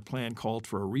landing, and their plan called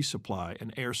for a resupply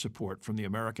and air support from the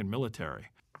American military.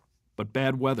 But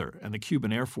bad weather and the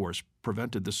Cuban Air Force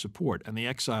prevented this support, and the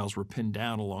exiles were pinned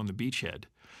down along the beachhead.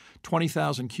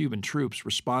 20,000 Cuban troops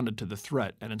responded to the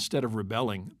threat, and instead of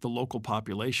rebelling, the local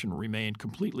population remained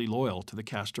completely loyal to the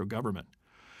Castro government.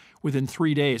 Within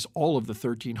 3 days, all of the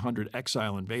 1,300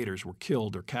 exile invaders were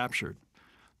killed or captured.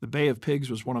 The Bay of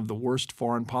Pigs was one of the worst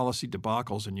foreign policy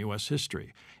debacles in U.S.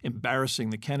 history,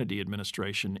 embarrassing the Kennedy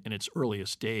administration in its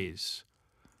earliest days.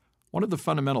 One of the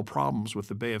fundamental problems with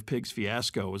the Bay of Pigs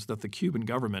fiasco was that the Cuban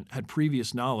government had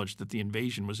previous knowledge that the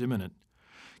invasion was imminent.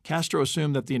 Castro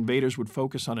assumed that the invaders would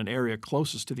focus on an area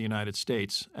closest to the United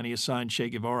States, and he assigned Che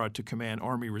Guevara to command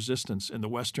army resistance in the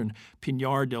western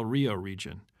Pinar del Rio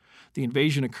region. The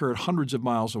invasion occurred hundreds of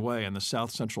miles away in the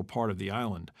south-central part of the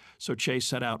island, so Che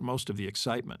set out most of the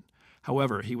excitement.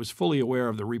 However, he was fully aware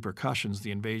of the repercussions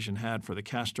the invasion had for the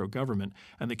Castro government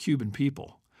and the Cuban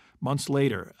people. Months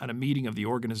later, at a meeting of the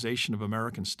Organization of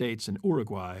American States in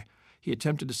Uruguay, he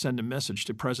attempted to send a message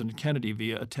to President Kennedy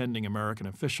via attending American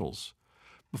officials.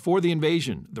 Before the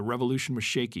invasion, the revolution was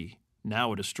shaky.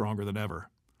 Now it is stronger than ever.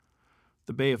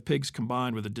 The Bay of Pigs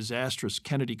combined with a disastrous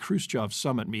Kennedy-Khrushchev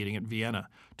summit meeting at Vienna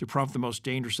to prompt the most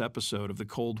dangerous episode of the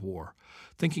Cold War.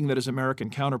 Thinking that his American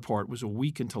counterpart was a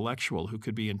weak intellectual who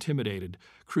could be intimidated,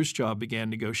 Khrushchev began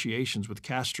negotiations with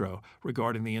Castro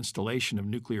regarding the installation of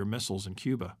nuclear missiles in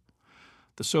Cuba.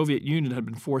 The Soviet Union had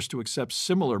been forced to accept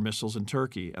similar missiles in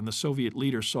Turkey, and the Soviet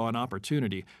leader saw an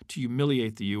opportunity to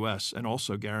humiliate the U.S. and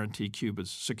also guarantee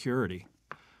Cuba's security.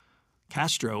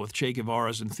 Castro, with Che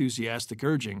Guevara's enthusiastic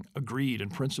urging, agreed in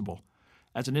principle.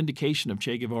 As an indication of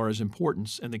Che Guevara's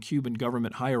importance in the Cuban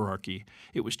government hierarchy,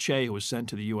 it was Che who was sent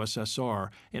to the USSR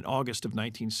in August of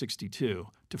 1962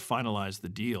 to finalize the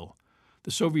deal.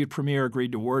 The Soviet premier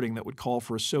agreed to wording that would call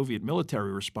for a Soviet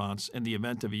military response in the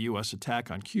event of a U.S.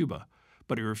 attack on Cuba,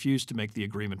 but he refused to make the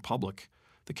agreement public.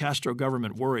 The Castro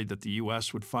government worried that the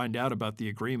U.S. would find out about the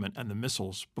agreement and the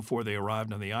missiles before they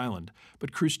arrived on the island,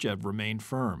 but Khrushchev remained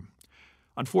firm.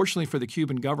 Unfortunately for the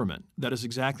Cuban government, that is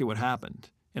exactly what happened.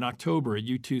 In October, a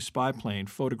U-2 spy plane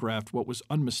photographed what was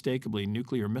unmistakably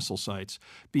nuclear missile sites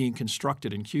being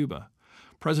constructed in Cuba.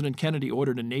 President Kennedy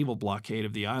ordered a naval blockade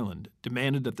of the island,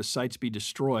 demanded that the sites be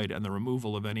destroyed and the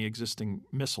removal of any existing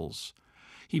missiles.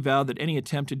 He vowed that any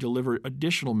attempt to deliver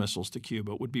additional missiles to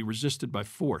Cuba would be resisted by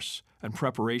force, and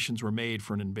preparations were made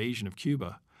for an invasion of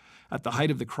Cuba. At the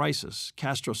height of the crisis,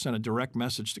 Castro sent a direct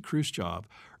message to Khrushchev,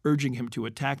 urging him to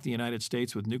attack the United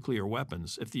States with nuclear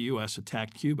weapons if the U.S.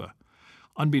 attacked Cuba.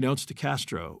 Unbeknownst to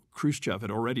Castro, Khrushchev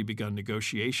had already begun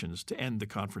negotiations to end the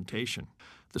confrontation.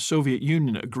 The Soviet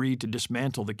Union agreed to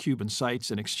dismantle the Cuban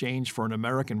sites in exchange for an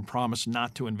American promise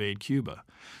not to invade Cuba.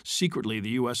 Secretly, the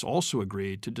U.S. also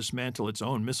agreed to dismantle its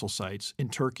own missile sites in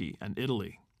Turkey and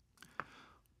Italy.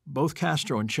 Both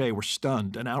Castro and Che were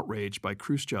stunned and outraged by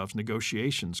Khrushchev's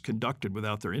negotiations conducted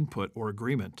without their input or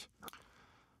agreement.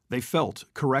 They felt,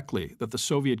 correctly, that the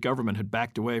Soviet government had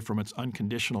backed away from its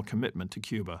unconditional commitment to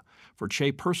Cuba. For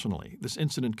Che personally, this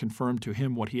incident confirmed to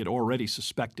him what he had already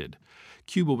suspected.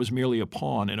 Cuba was merely a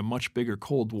pawn in a much bigger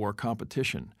Cold War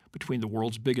competition, between the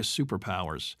world's biggest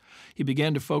superpowers. He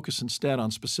began to focus instead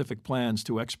on specific plans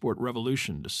to export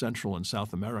revolution to Central and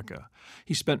South America.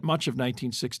 He spent much of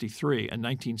 1963 and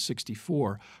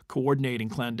 1964 coordinating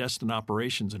clandestine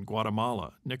operations in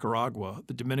Guatemala, Nicaragua,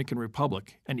 the Dominican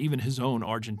Republic, and even his own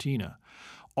Argentina.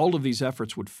 All of these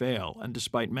efforts would fail, and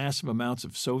despite massive amounts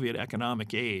of Soviet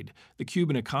economic aid, the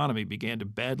Cuban economy began to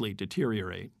badly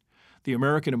deteriorate. The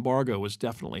American embargo was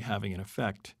definitely having an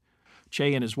effect.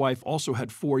 Che and his wife also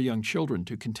had 4 young children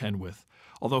to contend with,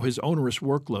 although his onerous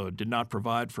workload did not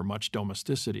provide for much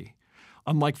domesticity.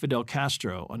 Unlike Fidel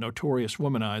Castro, a notorious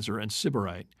womanizer and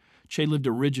sybarite, Che lived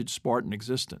a rigid Spartan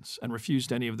existence and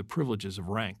refused any of the privileges of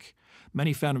rank.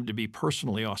 Many found him to be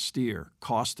personally austere,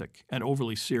 caustic, and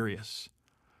overly serious.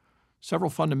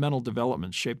 Several fundamental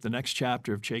developments shaped the next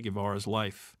chapter of Che Guevara's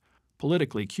life.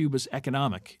 Politically, Cuba's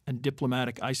economic and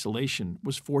diplomatic isolation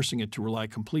was forcing it to rely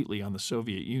completely on the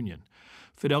Soviet Union.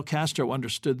 Fidel Castro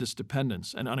understood this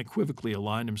dependence and unequivocally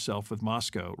aligned himself with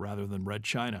Moscow rather than Red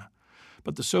China.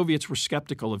 But the Soviets were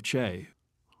skeptical of Che,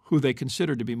 who they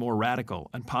considered to be more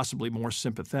radical and possibly more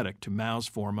sympathetic to Mao's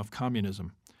form of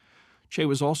communism. Che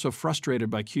was also frustrated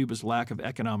by Cuba's lack of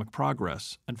economic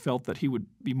progress and felt that he would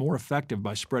be more effective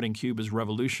by spreading Cuba's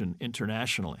revolution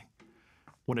internationally.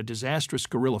 When a disastrous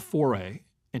guerrilla foray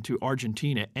into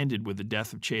Argentina ended with the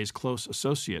death of Che's close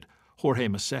associate, Jorge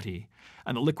Massetti,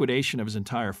 and the liquidation of his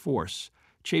entire force,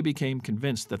 Che became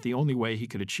convinced that the only way he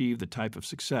could achieve the type of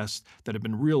success that had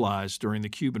been realized during the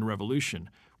Cuban Revolution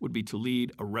would be to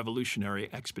lead a revolutionary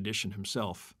expedition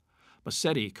himself.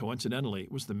 Massetti, coincidentally,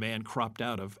 was the man cropped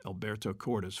out of Alberto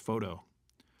Corda's photo.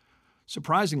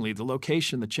 Surprisingly, the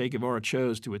location that Che Guevara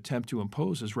chose to attempt to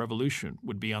impose his revolution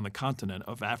would be on the continent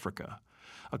of Africa.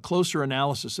 A closer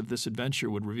analysis of this adventure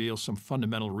would reveal some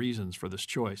fundamental reasons for this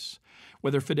choice.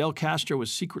 Whether Fidel Castro was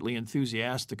secretly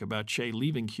enthusiastic about Che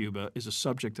leaving Cuba is a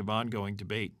subject of ongoing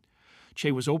debate.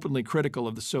 Che was openly critical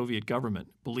of the Soviet government,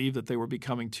 believed that they were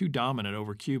becoming too dominant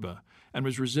over Cuba, and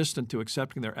was resistant to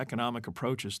accepting their economic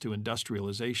approaches to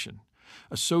industrialization.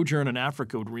 A sojourn in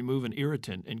Africa would remove an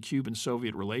irritant in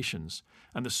Cuban-Soviet relations,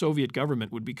 and the Soviet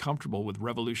government would be comfortable with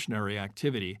revolutionary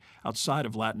activity outside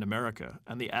of Latin America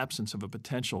and the absence of a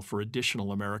potential for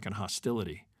additional American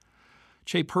hostility.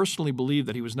 Che personally believed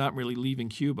that he was not merely leaving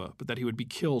Cuba, but that he would be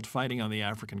killed fighting on the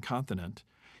African continent.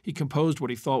 He composed what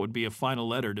he thought would be a final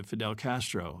letter to Fidel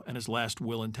Castro and his last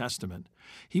will and testament.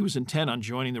 He was intent on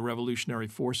joining the revolutionary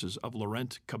forces of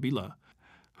Laurent Kabila,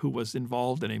 who was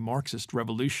involved in a Marxist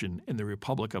revolution in the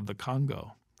Republic of the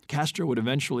Congo. Castro would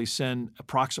eventually send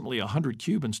approximately 100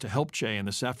 Cubans to help Che in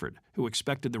this effort, who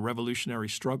expected the revolutionary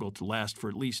struggle to last for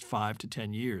at least 5 to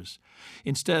 10 years.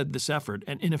 Instead, this effort,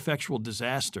 an ineffectual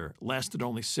disaster, lasted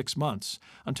only 6 months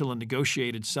until a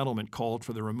negotiated settlement called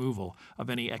for the removal of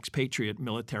any expatriate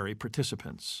military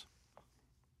participants.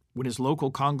 When his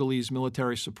local Congolese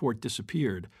military support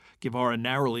disappeared, Guevara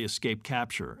narrowly escaped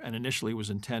capture and initially was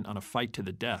intent on a fight to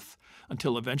the death,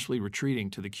 until eventually retreating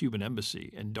to the Cuban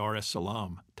embassy in Dar es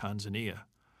Salaam, Tanzania.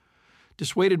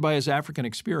 Dissuaded by his African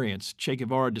experience, Che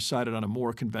Guevara decided on a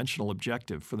more conventional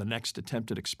objective for the next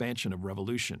attempted expansion of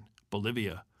revolution,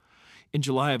 Bolivia. In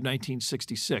July of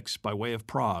 1966, by way of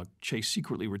Prague, Che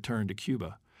secretly returned to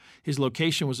Cuba. His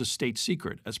location was a state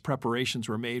secret as preparations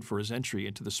were made for his entry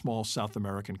into the small South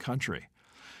American country.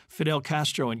 Fidel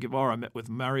Castro and Guevara met with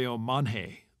Mario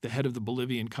Monge, the head of the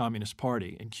Bolivian Communist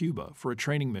Party, in Cuba for a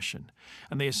training mission,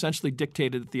 and they essentially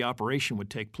dictated that the operation would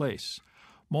take place.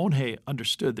 Monge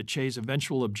understood that Che's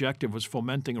eventual objective was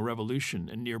fomenting a revolution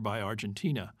in nearby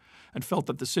Argentina, and felt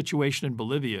that the situation in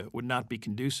Bolivia would not be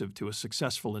conducive to a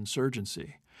successful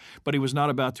insurgency. But he was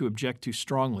not about to object too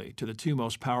strongly to the 2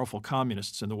 most powerful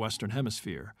communists in the Western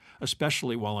Hemisphere,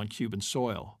 especially while on Cuban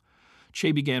soil.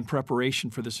 Che began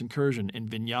preparation for this incursion in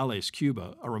Viñales,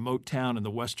 Cuba, a remote town in the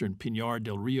western Pinar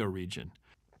del Rio region.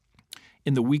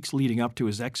 In the weeks leading up to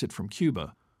his exit from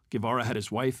Cuba, Guevara had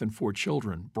his wife and 4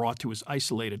 children brought to his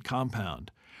isolated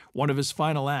compound. One of his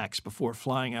final acts before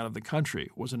flying out of the country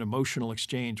was an emotional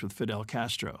exchange with Fidel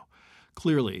Castro.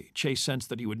 Clearly, Che sensed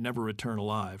that he would never return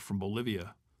alive from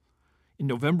Bolivia. In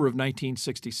November of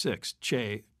 1966,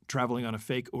 Che, traveling on a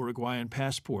fake Uruguayan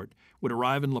passport, would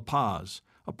arrive in La Paz,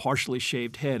 a partially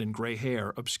shaved head and gray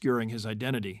hair obscuring his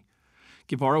identity.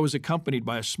 Guevara was accompanied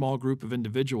by a small group of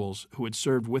individuals who had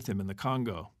served with him in the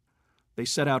Congo. They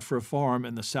set out for a farm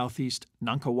in the southeast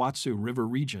Nankahuatsu River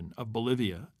region of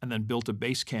Bolivia and then built a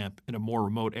base camp in a more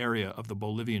remote area of the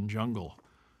Bolivian jungle.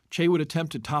 Che would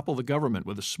attempt to topple the government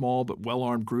with a small but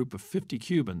well-armed group of 50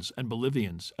 Cubans and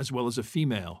Bolivians, as well as a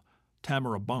female,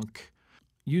 Tamara Bunk.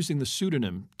 Using the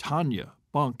pseudonym Tanya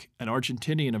Bunk, an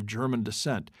Argentinian of German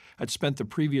descent, had spent the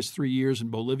previous 3 years in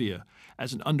Bolivia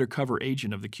as an undercover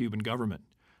agent of the Cuban government.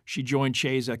 She joined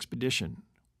Che's expedition,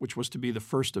 which was to be the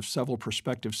first of several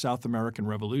prospective South American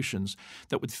revolutions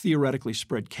that would theoretically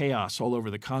spread chaos all over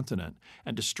the continent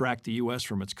and distract the U.S.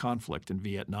 from its conflict in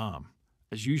Vietnam.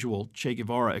 As usual, Che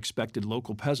Guevara expected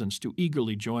local peasants to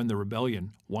eagerly join the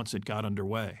rebellion once it got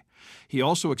underway. He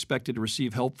also expected to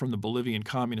receive help from the Bolivian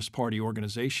Communist Party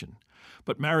organization.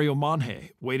 But Mario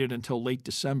Monge waited until late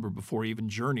December before he even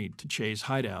journeyed to Che's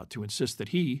hideout to insist that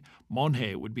he,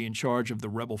 Monge, would be in charge of the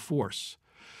rebel force.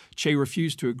 Che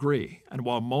refused to agree, and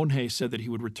while Monge said that he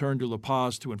would return to La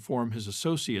Paz to inform his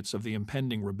associates of the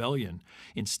impending rebellion,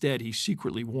 instead he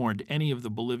secretly warned any of the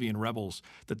Bolivian rebels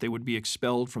that they would be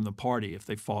expelled from the party if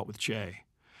they fought with Che.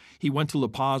 He went to La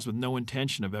Paz with no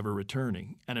intention of ever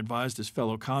returning and advised his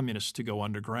fellow communists to go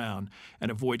underground and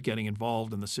avoid getting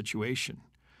involved in the situation.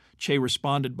 Che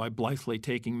responded by blithely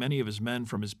taking many of his men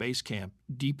from his base camp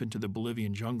deep into the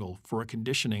Bolivian jungle for a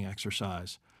conditioning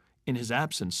exercise. In his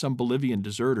absence, some Bolivian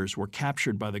deserters were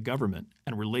captured by the government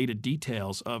and related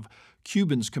details of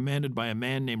Cubans commanded by a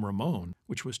man named Ramon,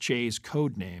 which was Che's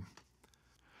code name.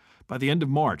 By the end of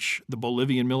March, the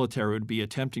Bolivian military would be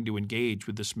attempting to engage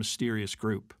with this mysterious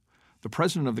group. The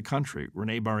president of the country,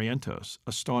 René Barrientos,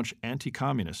 a staunch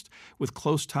anti-communist with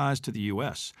close ties to the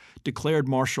U.S., declared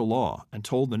martial law and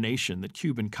told the nation that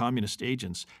Cuban communist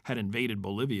agents had invaded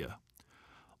Bolivia.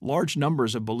 Large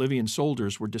numbers of Bolivian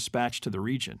soldiers were dispatched to the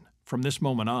region. From this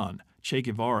moment on, Che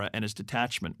Guevara and his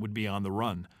detachment would be on the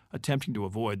run, attempting to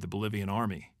avoid the Bolivian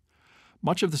army.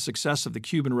 Much of the success of the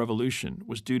Cuban Revolution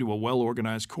was due to a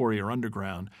well-organized courier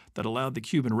underground that allowed the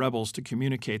Cuban rebels to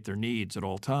communicate their needs at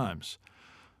all times.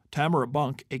 Tamara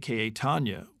Bunk, a.k.a.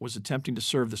 Tanya, was attempting to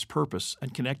serve this purpose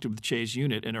and connected with Che's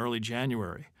unit in early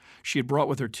January. She had brought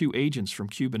with her 2 agents from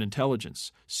Cuban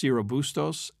intelligence, Ciro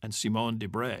Bustos and Simón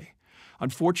Debray.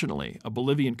 Unfortunately, a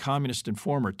Bolivian communist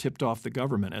informer tipped off the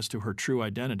government as to her true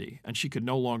identity, and she could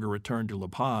no longer return to La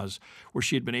Paz, where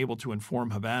she had been able to inform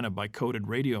Havana by coded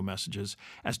radio messages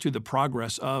as to the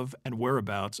progress of and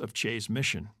whereabouts of Che's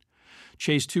mission.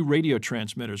 Che's 2 radio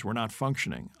transmitters were not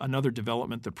functioning, another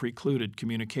development that precluded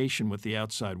communication with the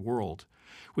outside world.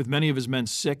 With many of his men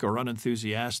sick or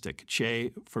unenthusiastic,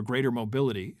 Che, for greater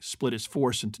mobility, split his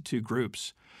force into 2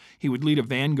 groups. He would lead a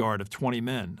vanguard of 20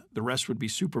 men. The rest would be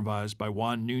supervised by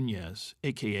Juan Núñez,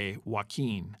 a.k.a.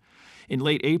 Joaquin. In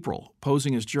late April,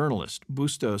 posing as journalists,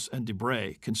 Bustos and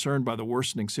Debray, concerned by the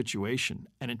worsening situation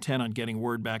and intent on getting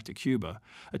word back to Cuba,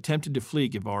 attempted to flee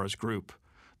Guevara's group.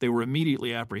 They were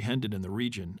immediately apprehended in the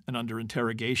region, and under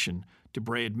interrogation,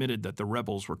 Debray admitted that the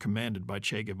rebels were commanded by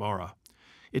Che Guevara.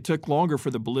 It took longer for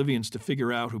the Bolivians to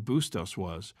figure out who Bustos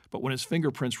was, but when his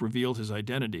fingerprints revealed his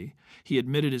identity, he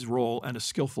admitted his role, and a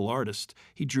skillful artist,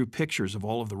 he drew pictures of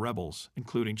all of the rebels,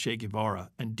 including Che Guevara,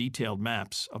 and detailed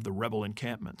maps of the rebel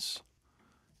encampments.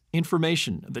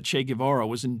 Information that Che Guevara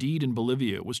was indeed in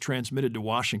Bolivia was transmitted to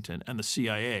Washington and the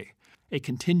CIA. A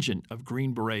contingent of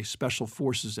Green Beret Special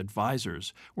Forces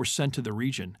advisors were sent to the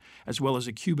region, as well as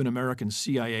a Cuban-American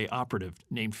CIA operative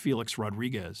named Felix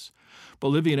Rodriguez.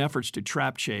 Bolivian efforts to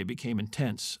trap Che became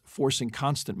intense, forcing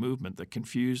constant movement that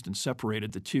confused and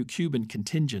separated the 2 Cuban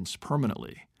contingents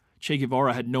permanently. Che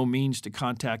Guevara had no means to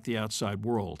contact the outside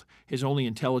world, his only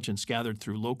intelligence gathered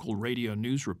through local radio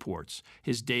news reports,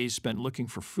 his days spent looking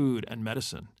for food and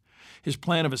medicine. His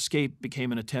plan of escape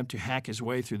became an attempt to hack his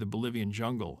way through the Bolivian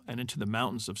jungle and into the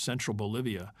mountains of central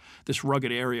Bolivia, this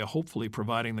rugged area hopefully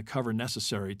providing the cover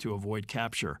necessary to avoid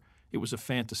capture. It was a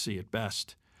fantasy at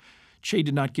best. Che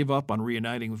did not give up on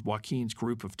reuniting with Joaquin's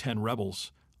group of 10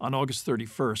 rebels. On August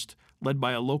 31st, led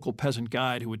by a local peasant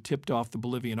guide who had tipped off the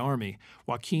Bolivian army,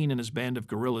 Joaquin and his band of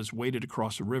guerrillas waded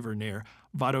across a river near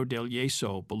Vado del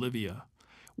Yeso, Bolivia.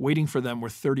 Waiting for them were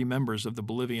 30 members of the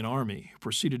Bolivian army, who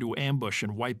proceeded to ambush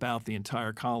and wipe out the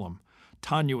entire column.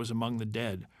 Tanya was among the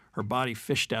dead, her body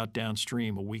fished out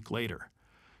downstream a week later.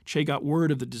 Che got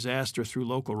word of the disaster through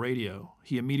local radio.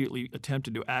 He immediately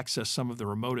attempted to access some of the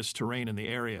remotest terrain in the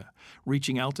area,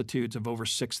 reaching altitudes of over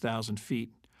 6,000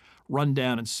 feet. Run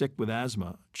down and sick with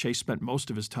asthma, Che spent most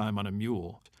of his time on a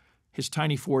mule. His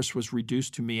tiny force was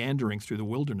reduced to meandering through the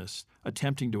wilderness,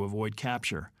 attempting to avoid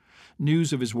capture.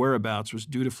 News of his whereabouts was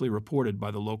dutifully reported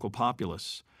by the local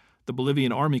populace. The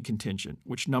Bolivian army contingent,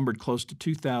 which numbered close to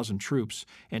 2,000 troops,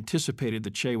 anticipated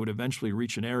that Che would eventually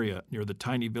reach an area near the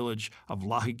tiny village of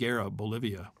La Higuera,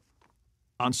 Bolivia.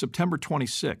 On September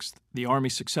 26th, the army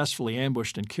successfully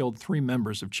ambushed and killed 3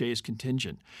 members of Che's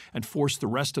contingent and forced the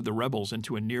rest of the rebels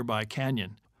into a nearby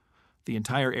canyon. The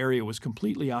entire area was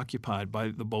completely occupied by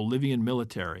the Bolivian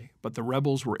military, but the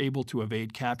rebels were able to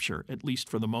evade capture, at least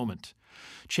for the moment.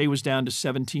 Che was down to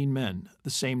 17 men, the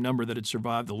same number that had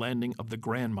survived the landing of the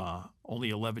Granma only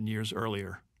 11 years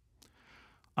earlier.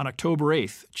 On October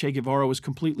 8th, Che Guevara was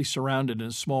completely surrounded in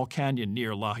a small canyon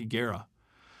near La Higuera.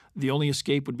 The only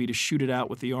escape would be to shoot it out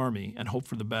with the army and hope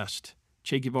for the best.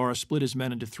 Che Guevara split his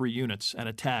men into 3 units and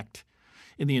attacked.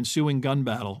 In the ensuing gun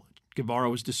battle, Guevara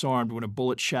was disarmed when a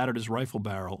bullet shattered his rifle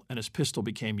barrel and his pistol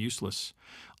became useless.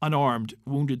 Unarmed,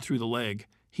 wounded through the leg,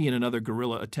 he and another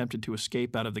guerrilla attempted to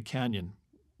escape out of the canyon,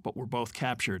 but were both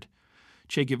captured.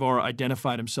 Che Guevara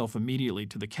identified himself immediately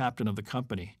to the captain of the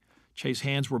company. Che's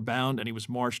hands were bound and he was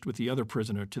marched with the other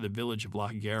prisoner to the village of La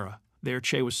Higuera. There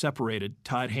Che was separated,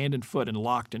 tied hand and foot, and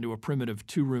locked into a primitive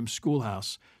 2-room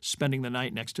schoolhouse, spending the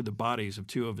night next to the bodies of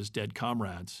 2 of his dead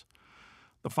comrades.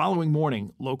 The following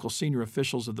morning, local senior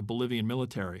officials of the Bolivian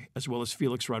military, as well as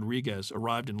Felix Rodriguez,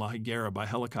 arrived in La Higuera by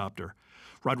helicopter.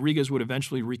 Rodriguez would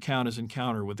eventually recount his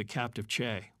encounter with the captive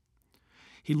Che.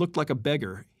 He looked like a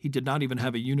beggar. He did not even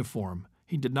have a uniform.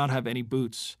 He did not have any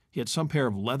boots. He had some pair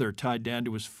of leather tied down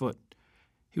to his foot.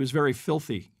 He was very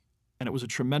filthy, and it was a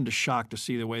tremendous shock to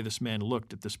see the way this man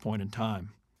looked at this point in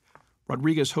time.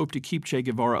 Rodriguez hoped to keep Che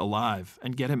Guevara alive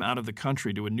and get him out of the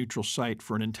country to a neutral site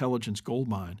for an intelligence gold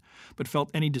mine, but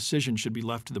felt any decision should be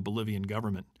left to the Bolivian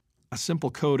government. A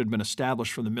simple code had been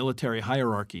established from the military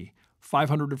hierarchy.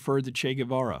 500 referred to Che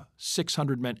Guevara,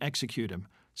 600 meant execute him,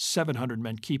 700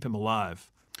 meant keep him alive.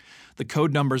 The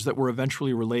code numbers that were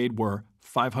eventually relayed were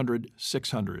 500,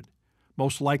 600.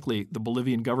 Most likely, the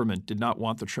Bolivian government did not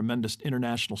want the tremendous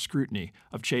international scrutiny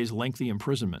of Che's lengthy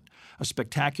imprisonment, a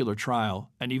spectacular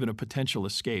trial, and even a potential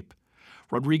escape.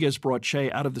 Rodriguez brought Che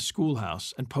out of the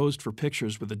schoolhouse and posed for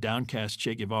pictures with the downcast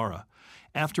Che Guevara.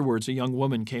 Afterwards, a young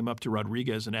woman came up to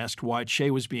Rodriguez and asked why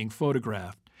Che was being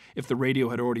photographed, if the radio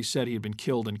had already said he had been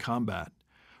killed in combat.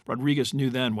 Rodriguez knew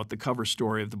then what the cover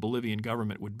story of the Bolivian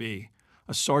government would be.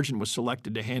 A sergeant was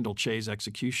selected to handle Che's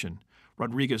execution.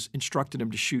 Rodriguez instructed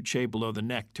him to shoot Che below the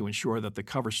neck to ensure that the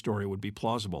cover story would be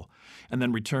plausible, and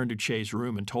then returned to Che's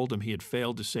room and told him he had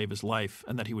failed to save his life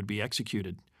and that he would be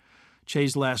executed.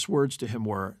 Che's last words to him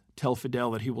were, "Tell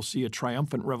Fidel that he will see a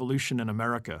triumphant revolution in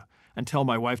America, and tell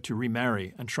my wife to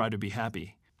remarry and try to be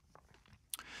happy."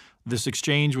 This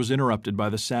exchange was interrupted by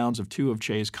the sounds of 2 of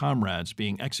Che's comrades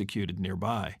being executed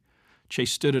nearby. Che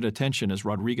stood at attention as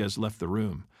Rodriguez left the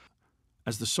room.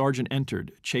 As the sergeant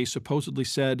entered, Che supposedly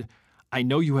said, "I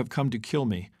know you have come to kill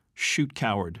me. Shoot,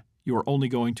 coward. You are only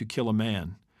going to kill a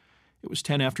man." It was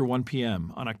 10 after 1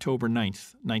 p.m. on October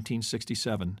 9th,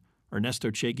 1967.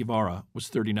 Ernesto Che Guevara was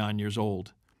 39 years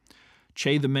old.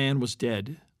 Che the man was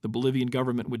dead. The Bolivian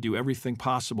government would do everything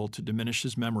possible to diminish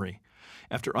his memory.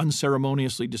 After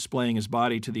unceremoniously displaying his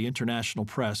body to the international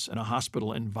press in a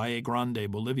hospital in Valle Grande,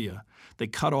 Bolivia, they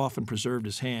cut off and preserved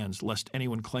his hands lest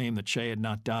anyone claim that Che had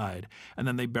not died, and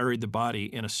then they buried the body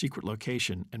in a secret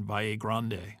location in Valle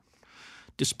Grande.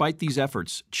 Despite these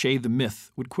efforts, Che the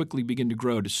myth would quickly begin to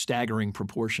grow to staggering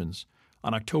proportions.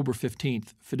 On October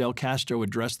 15th, Fidel Castro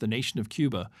addressed the nation of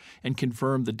Cuba and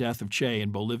confirmed the death of Che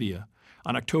in Bolivia.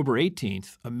 On October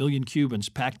 18th, 1 million Cubans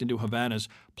packed into Havana's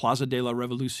Plaza de la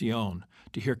Revolucion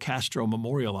to hear Castro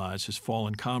memorialize his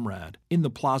fallen comrade. In the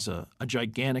plaza, a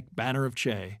gigantic banner of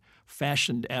Che,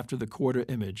 fashioned after the Corda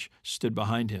image, stood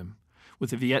behind him. With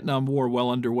the Vietnam War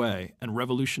well underway and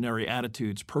revolutionary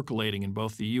attitudes percolating in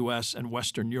both the U.S. and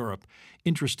Western Europe,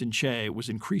 interest in Che was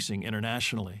increasing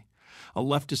internationally. A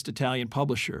leftist Italian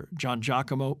publisher, Gian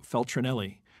Giacomo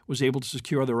Feltrinelli, was able to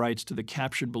secure the rights to the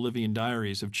captured Bolivian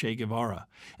diaries of Che Guevara,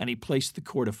 and he placed the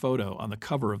Corda photo on the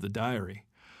cover of the diary.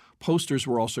 Posters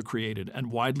were also created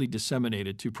and widely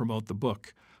disseminated to promote the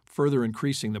book, further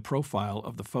increasing the profile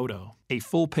of the photo. A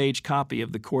full-page copy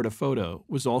of the Corda photo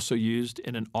was also used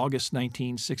in an August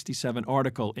 1967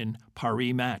 article in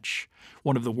Paris Match,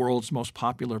 one of the world's most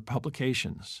popular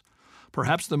publications.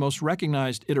 Perhaps the most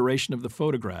recognized iteration of the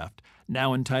photograph,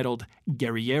 now entitled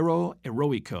Guerriero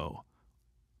Heroico,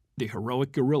 the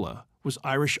heroic guerrilla, was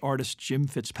Irish artist Jim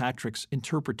Fitzpatrick's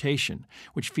interpretation,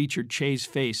 which featured Che's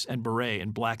face and beret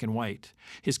in black and white,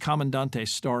 his Comandante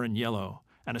star in yellow,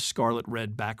 and a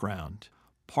scarlet-red background.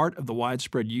 Part of the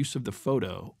widespread use of the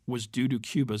photo was due to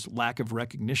Cuba's lack of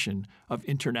recognition of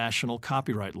international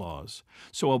copyright laws,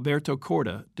 so Alberto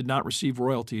Corda did not receive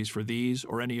royalties for these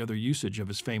or any other usage of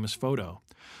his famous photo.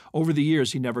 Over the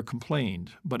years, he never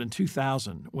complained, but in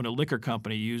 2000, when a liquor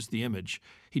company used the image,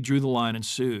 he drew the line and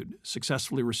sued,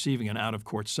 successfully receiving an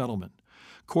out-of-court settlement.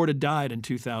 Corda died in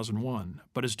 2001,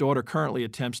 but his daughter currently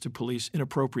attempts to police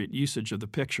inappropriate usage of the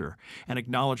picture and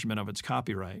acknowledgement of its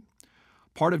copyright.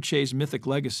 Part of Che's mythic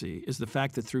legacy is the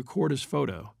fact that through Corda's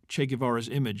photo, Che Guevara's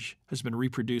image has been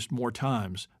reproduced more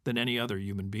times than any other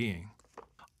human being.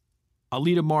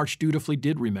 Alida March dutifully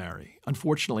did remarry,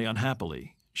 unfortunately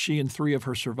unhappily. She and 3 of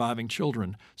her surviving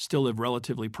children still live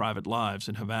relatively private lives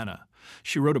in Havana.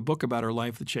 She wrote a book about her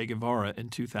life with Che Guevara in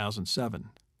 2007.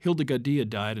 Hilda Gadea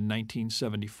died in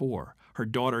 1974. Her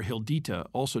daughter Hildita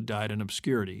also died in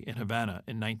obscurity in Havana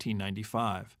in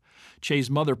 1995. Che's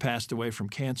mother passed away from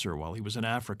cancer while he was in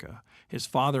Africa. His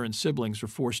father and siblings were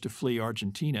forced to flee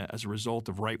Argentina as a result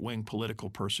of right-wing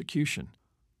political persecution.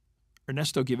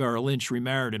 Ernesto Guevara Lynch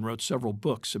remarried and wrote several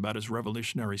books about his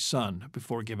revolutionary son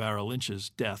before Guevara Lynch's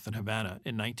death in Havana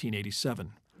in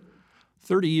 1987.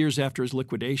 30 years after his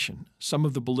liquidation, some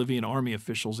of the Bolivian army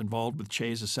officials involved with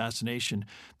Che's assassination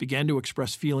began to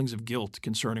express feelings of guilt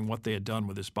concerning what they had done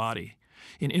with his body.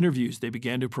 In interviews, they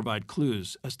began to provide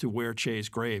clues as to where Che's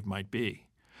grave might be.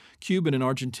 Cuban and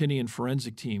Argentinian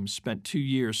forensic teams spent 2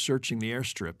 years searching the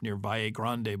airstrip near Valle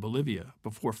Grande, Bolivia,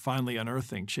 before finally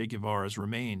unearthing Che Guevara's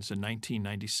remains in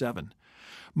 1997.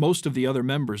 Most of the other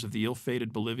members of the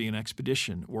ill-fated Bolivian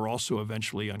expedition were also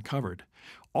eventually uncovered.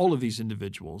 All of these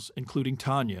individuals, including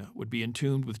Tanya, would be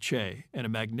entombed with Che in a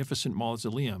magnificent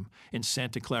mausoleum in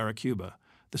Santa Clara, Cuba,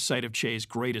 the site of Che's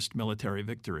greatest military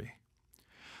victory.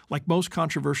 Like most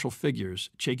controversial figures,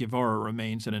 Che Guevara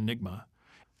remains an enigma.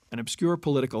 An obscure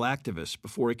political activist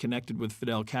before he connected with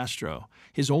Fidel Castro,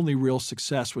 his only real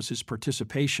success was his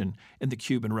participation in the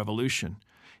Cuban Revolution.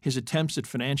 His attempts at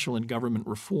financial and government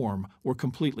reform were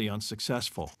completely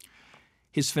unsuccessful.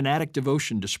 His fanatic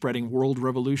devotion to spreading world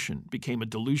revolution became a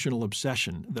delusional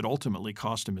obsession that ultimately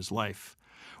cost him his life.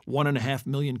 1.5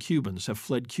 million Cubans have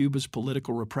fled Cuba's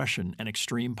political repression and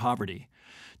extreme poverty.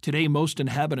 Today, most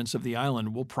inhabitants of the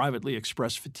island will privately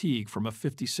express fatigue from a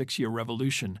 56-year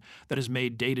revolution that has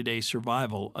made day-to-day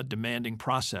survival a demanding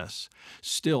process.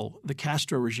 Still, the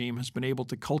Castro regime has been able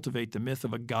to cultivate the myth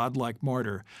of a godlike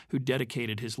martyr who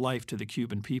dedicated his life to the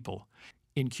Cuban people.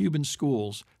 In Cuban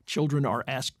schools, children are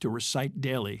asked to recite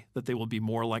daily that they will be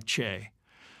more like Che.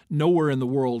 Nowhere in the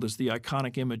world is the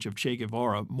iconic image of Che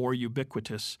Guevara more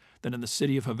ubiquitous than in the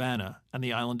city of Havana and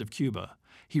the island of Cuba.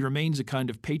 He remains a kind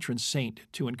of patron saint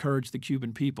to encourage the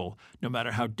Cuban people, no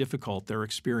matter how difficult their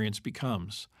experience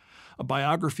becomes. A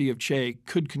biography of Che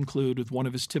could conclude with one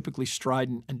of his typically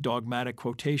strident and dogmatic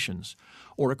quotations,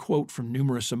 or a quote from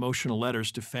numerous emotional letters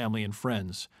to family and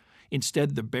friends.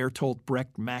 Instead, the Bertolt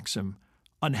Brecht maxim,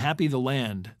 "Unhappy the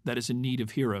land that is in need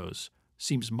of heroes,"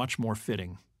 seems much more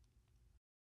fitting.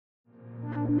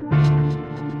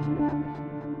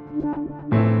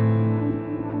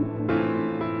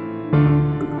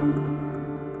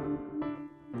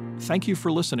 Thank you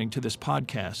for listening to this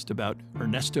podcast about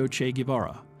Ernesto Che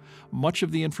Guevara. Much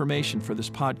of the information for this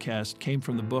podcast came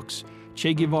from the books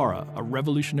Che Guevara, A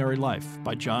Revolutionary Life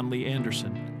by John Lee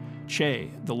Anderson, Che,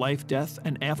 The Life, Death,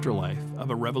 and Afterlife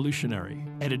of a Revolutionary,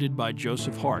 edited by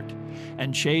Joseph Hart,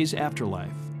 and Che's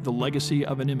Afterlife, The Legacy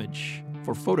of an Image.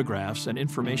 For photographs and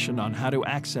information on how to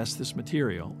access this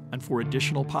material, and for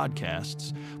additional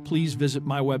podcasts, please visit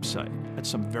my website at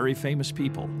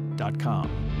someveryfamouspeople.com.